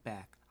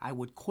setback, I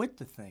would quit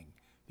the thing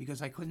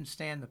because I couldn't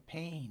stand the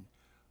pain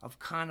of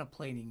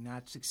contemplating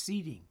not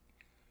succeeding.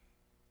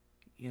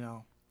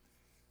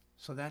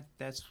 So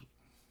that's.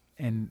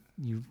 And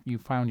you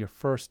found your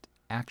first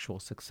actual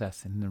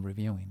success in the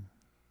reviewing.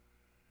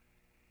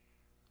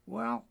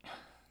 Well,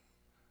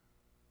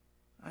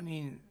 I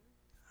mean,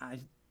 I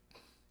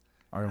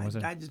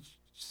just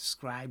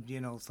described,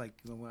 it's like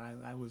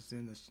when I was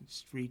in the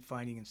street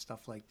fighting and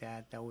stuff like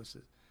that. That was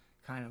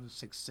kind of a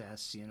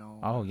success,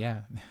 Oh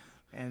yeah.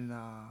 And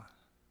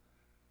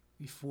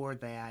before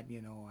that,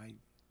 I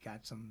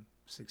got some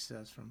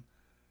success from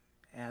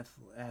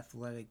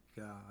athletic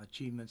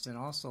achievements, and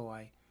also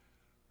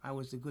I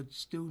was a good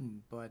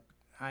student, but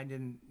I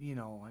didn't,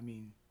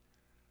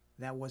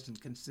 that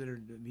wasn't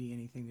considered to be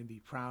anything to be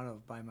proud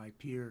of by my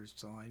peers,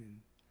 so I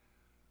didn't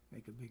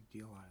make a big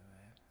deal out of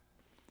that.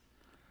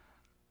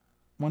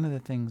 One of the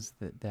things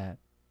that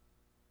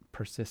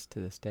persists to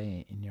this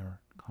day in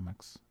your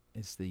comics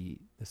is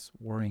this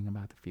worrying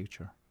about the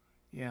future.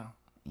 Yeah.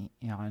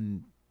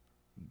 And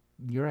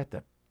you're at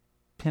the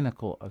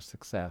pinnacle of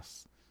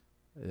success,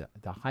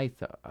 the height.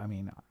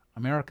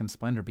 American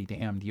splendor be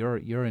damned.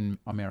 You're in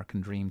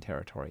American dream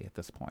territory at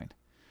this point.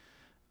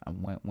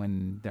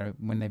 When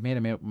they made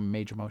a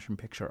major motion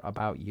picture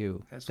about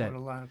you, that's what a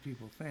lot of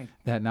people think.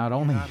 That not You're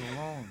only not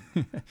alone.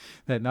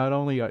 that not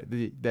only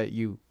that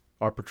you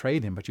are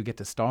portrayed in, but you get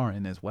to star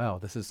in as well.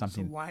 This is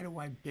something. So why do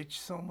I bitch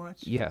so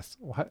much? Yes.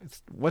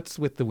 What's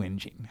with the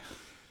whinging?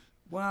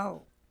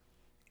 Well,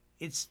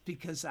 it's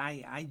because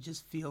I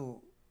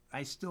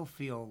still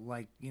feel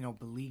like,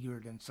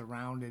 beleaguered and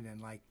surrounded,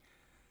 and like,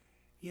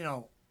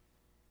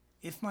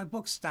 if my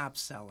book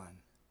stops selling,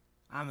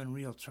 I'm in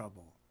real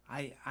trouble.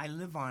 I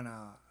live on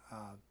a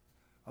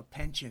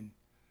pension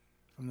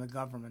from the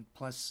government,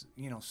 plus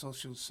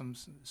some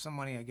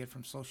money I get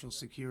from Social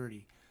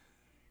Security,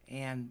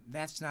 and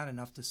that's not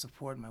enough to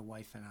support my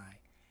wife and I.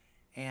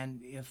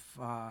 And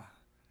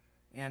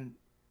and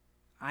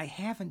I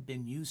haven't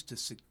been used to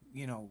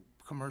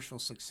commercial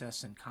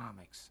success in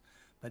comics,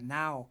 but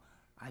now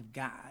I've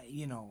got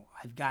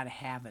to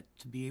have it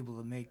to be able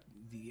to make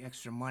the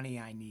extra money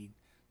I need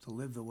to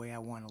live the way I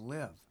want to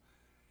live,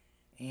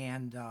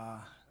 and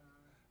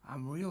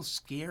I'm real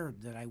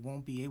scared that I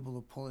won't be able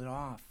to pull it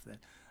off.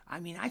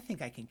 I think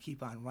I can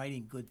keep on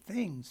writing good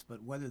things,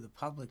 but whether the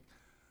public,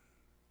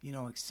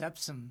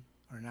 accepts them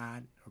or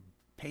not, or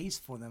pays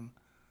for them,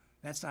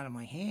 that's not in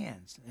my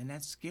hands, and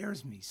that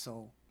scares me.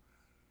 So,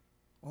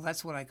 well,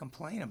 that's what I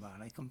complain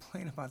about. I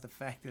complain about the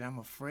fact that I'm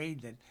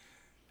afraid that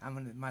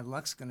my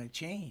luck's going to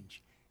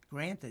change.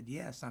 Granted,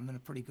 yes, I'm in a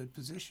pretty good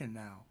position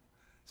now,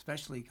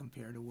 especially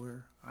compared to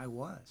where I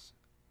was.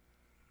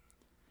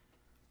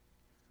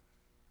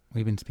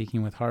 We've been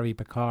speaking with Harvey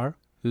Pekar,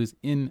 who's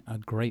in a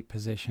great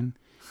position.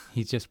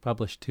 He's just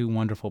published 2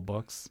 wonderful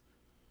books,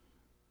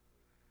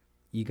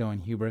 Ego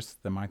and Hubris,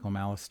 the Michael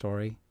Malice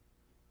story,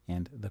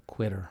 and The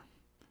Quitter.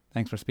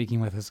 Thanks for speaking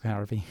with us,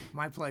 Harvey.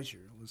 My pleasure.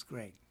 It was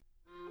great.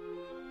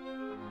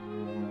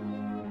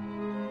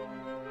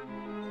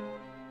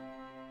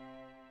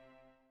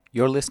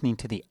 You're listening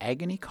to the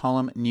Agony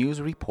Column News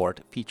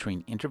Report,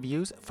 featuring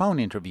interviews, phone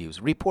interviews,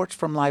 reports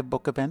from live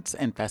book events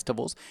and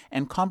festivals,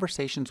 and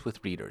conversations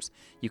with readers.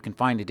 You can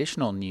find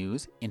additional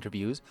news,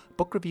 interviews,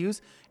 book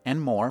reviews,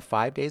 and more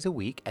 5 days a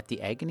week at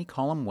the Agony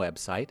Column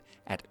website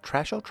at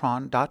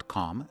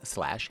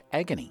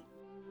trashotron.com/agony.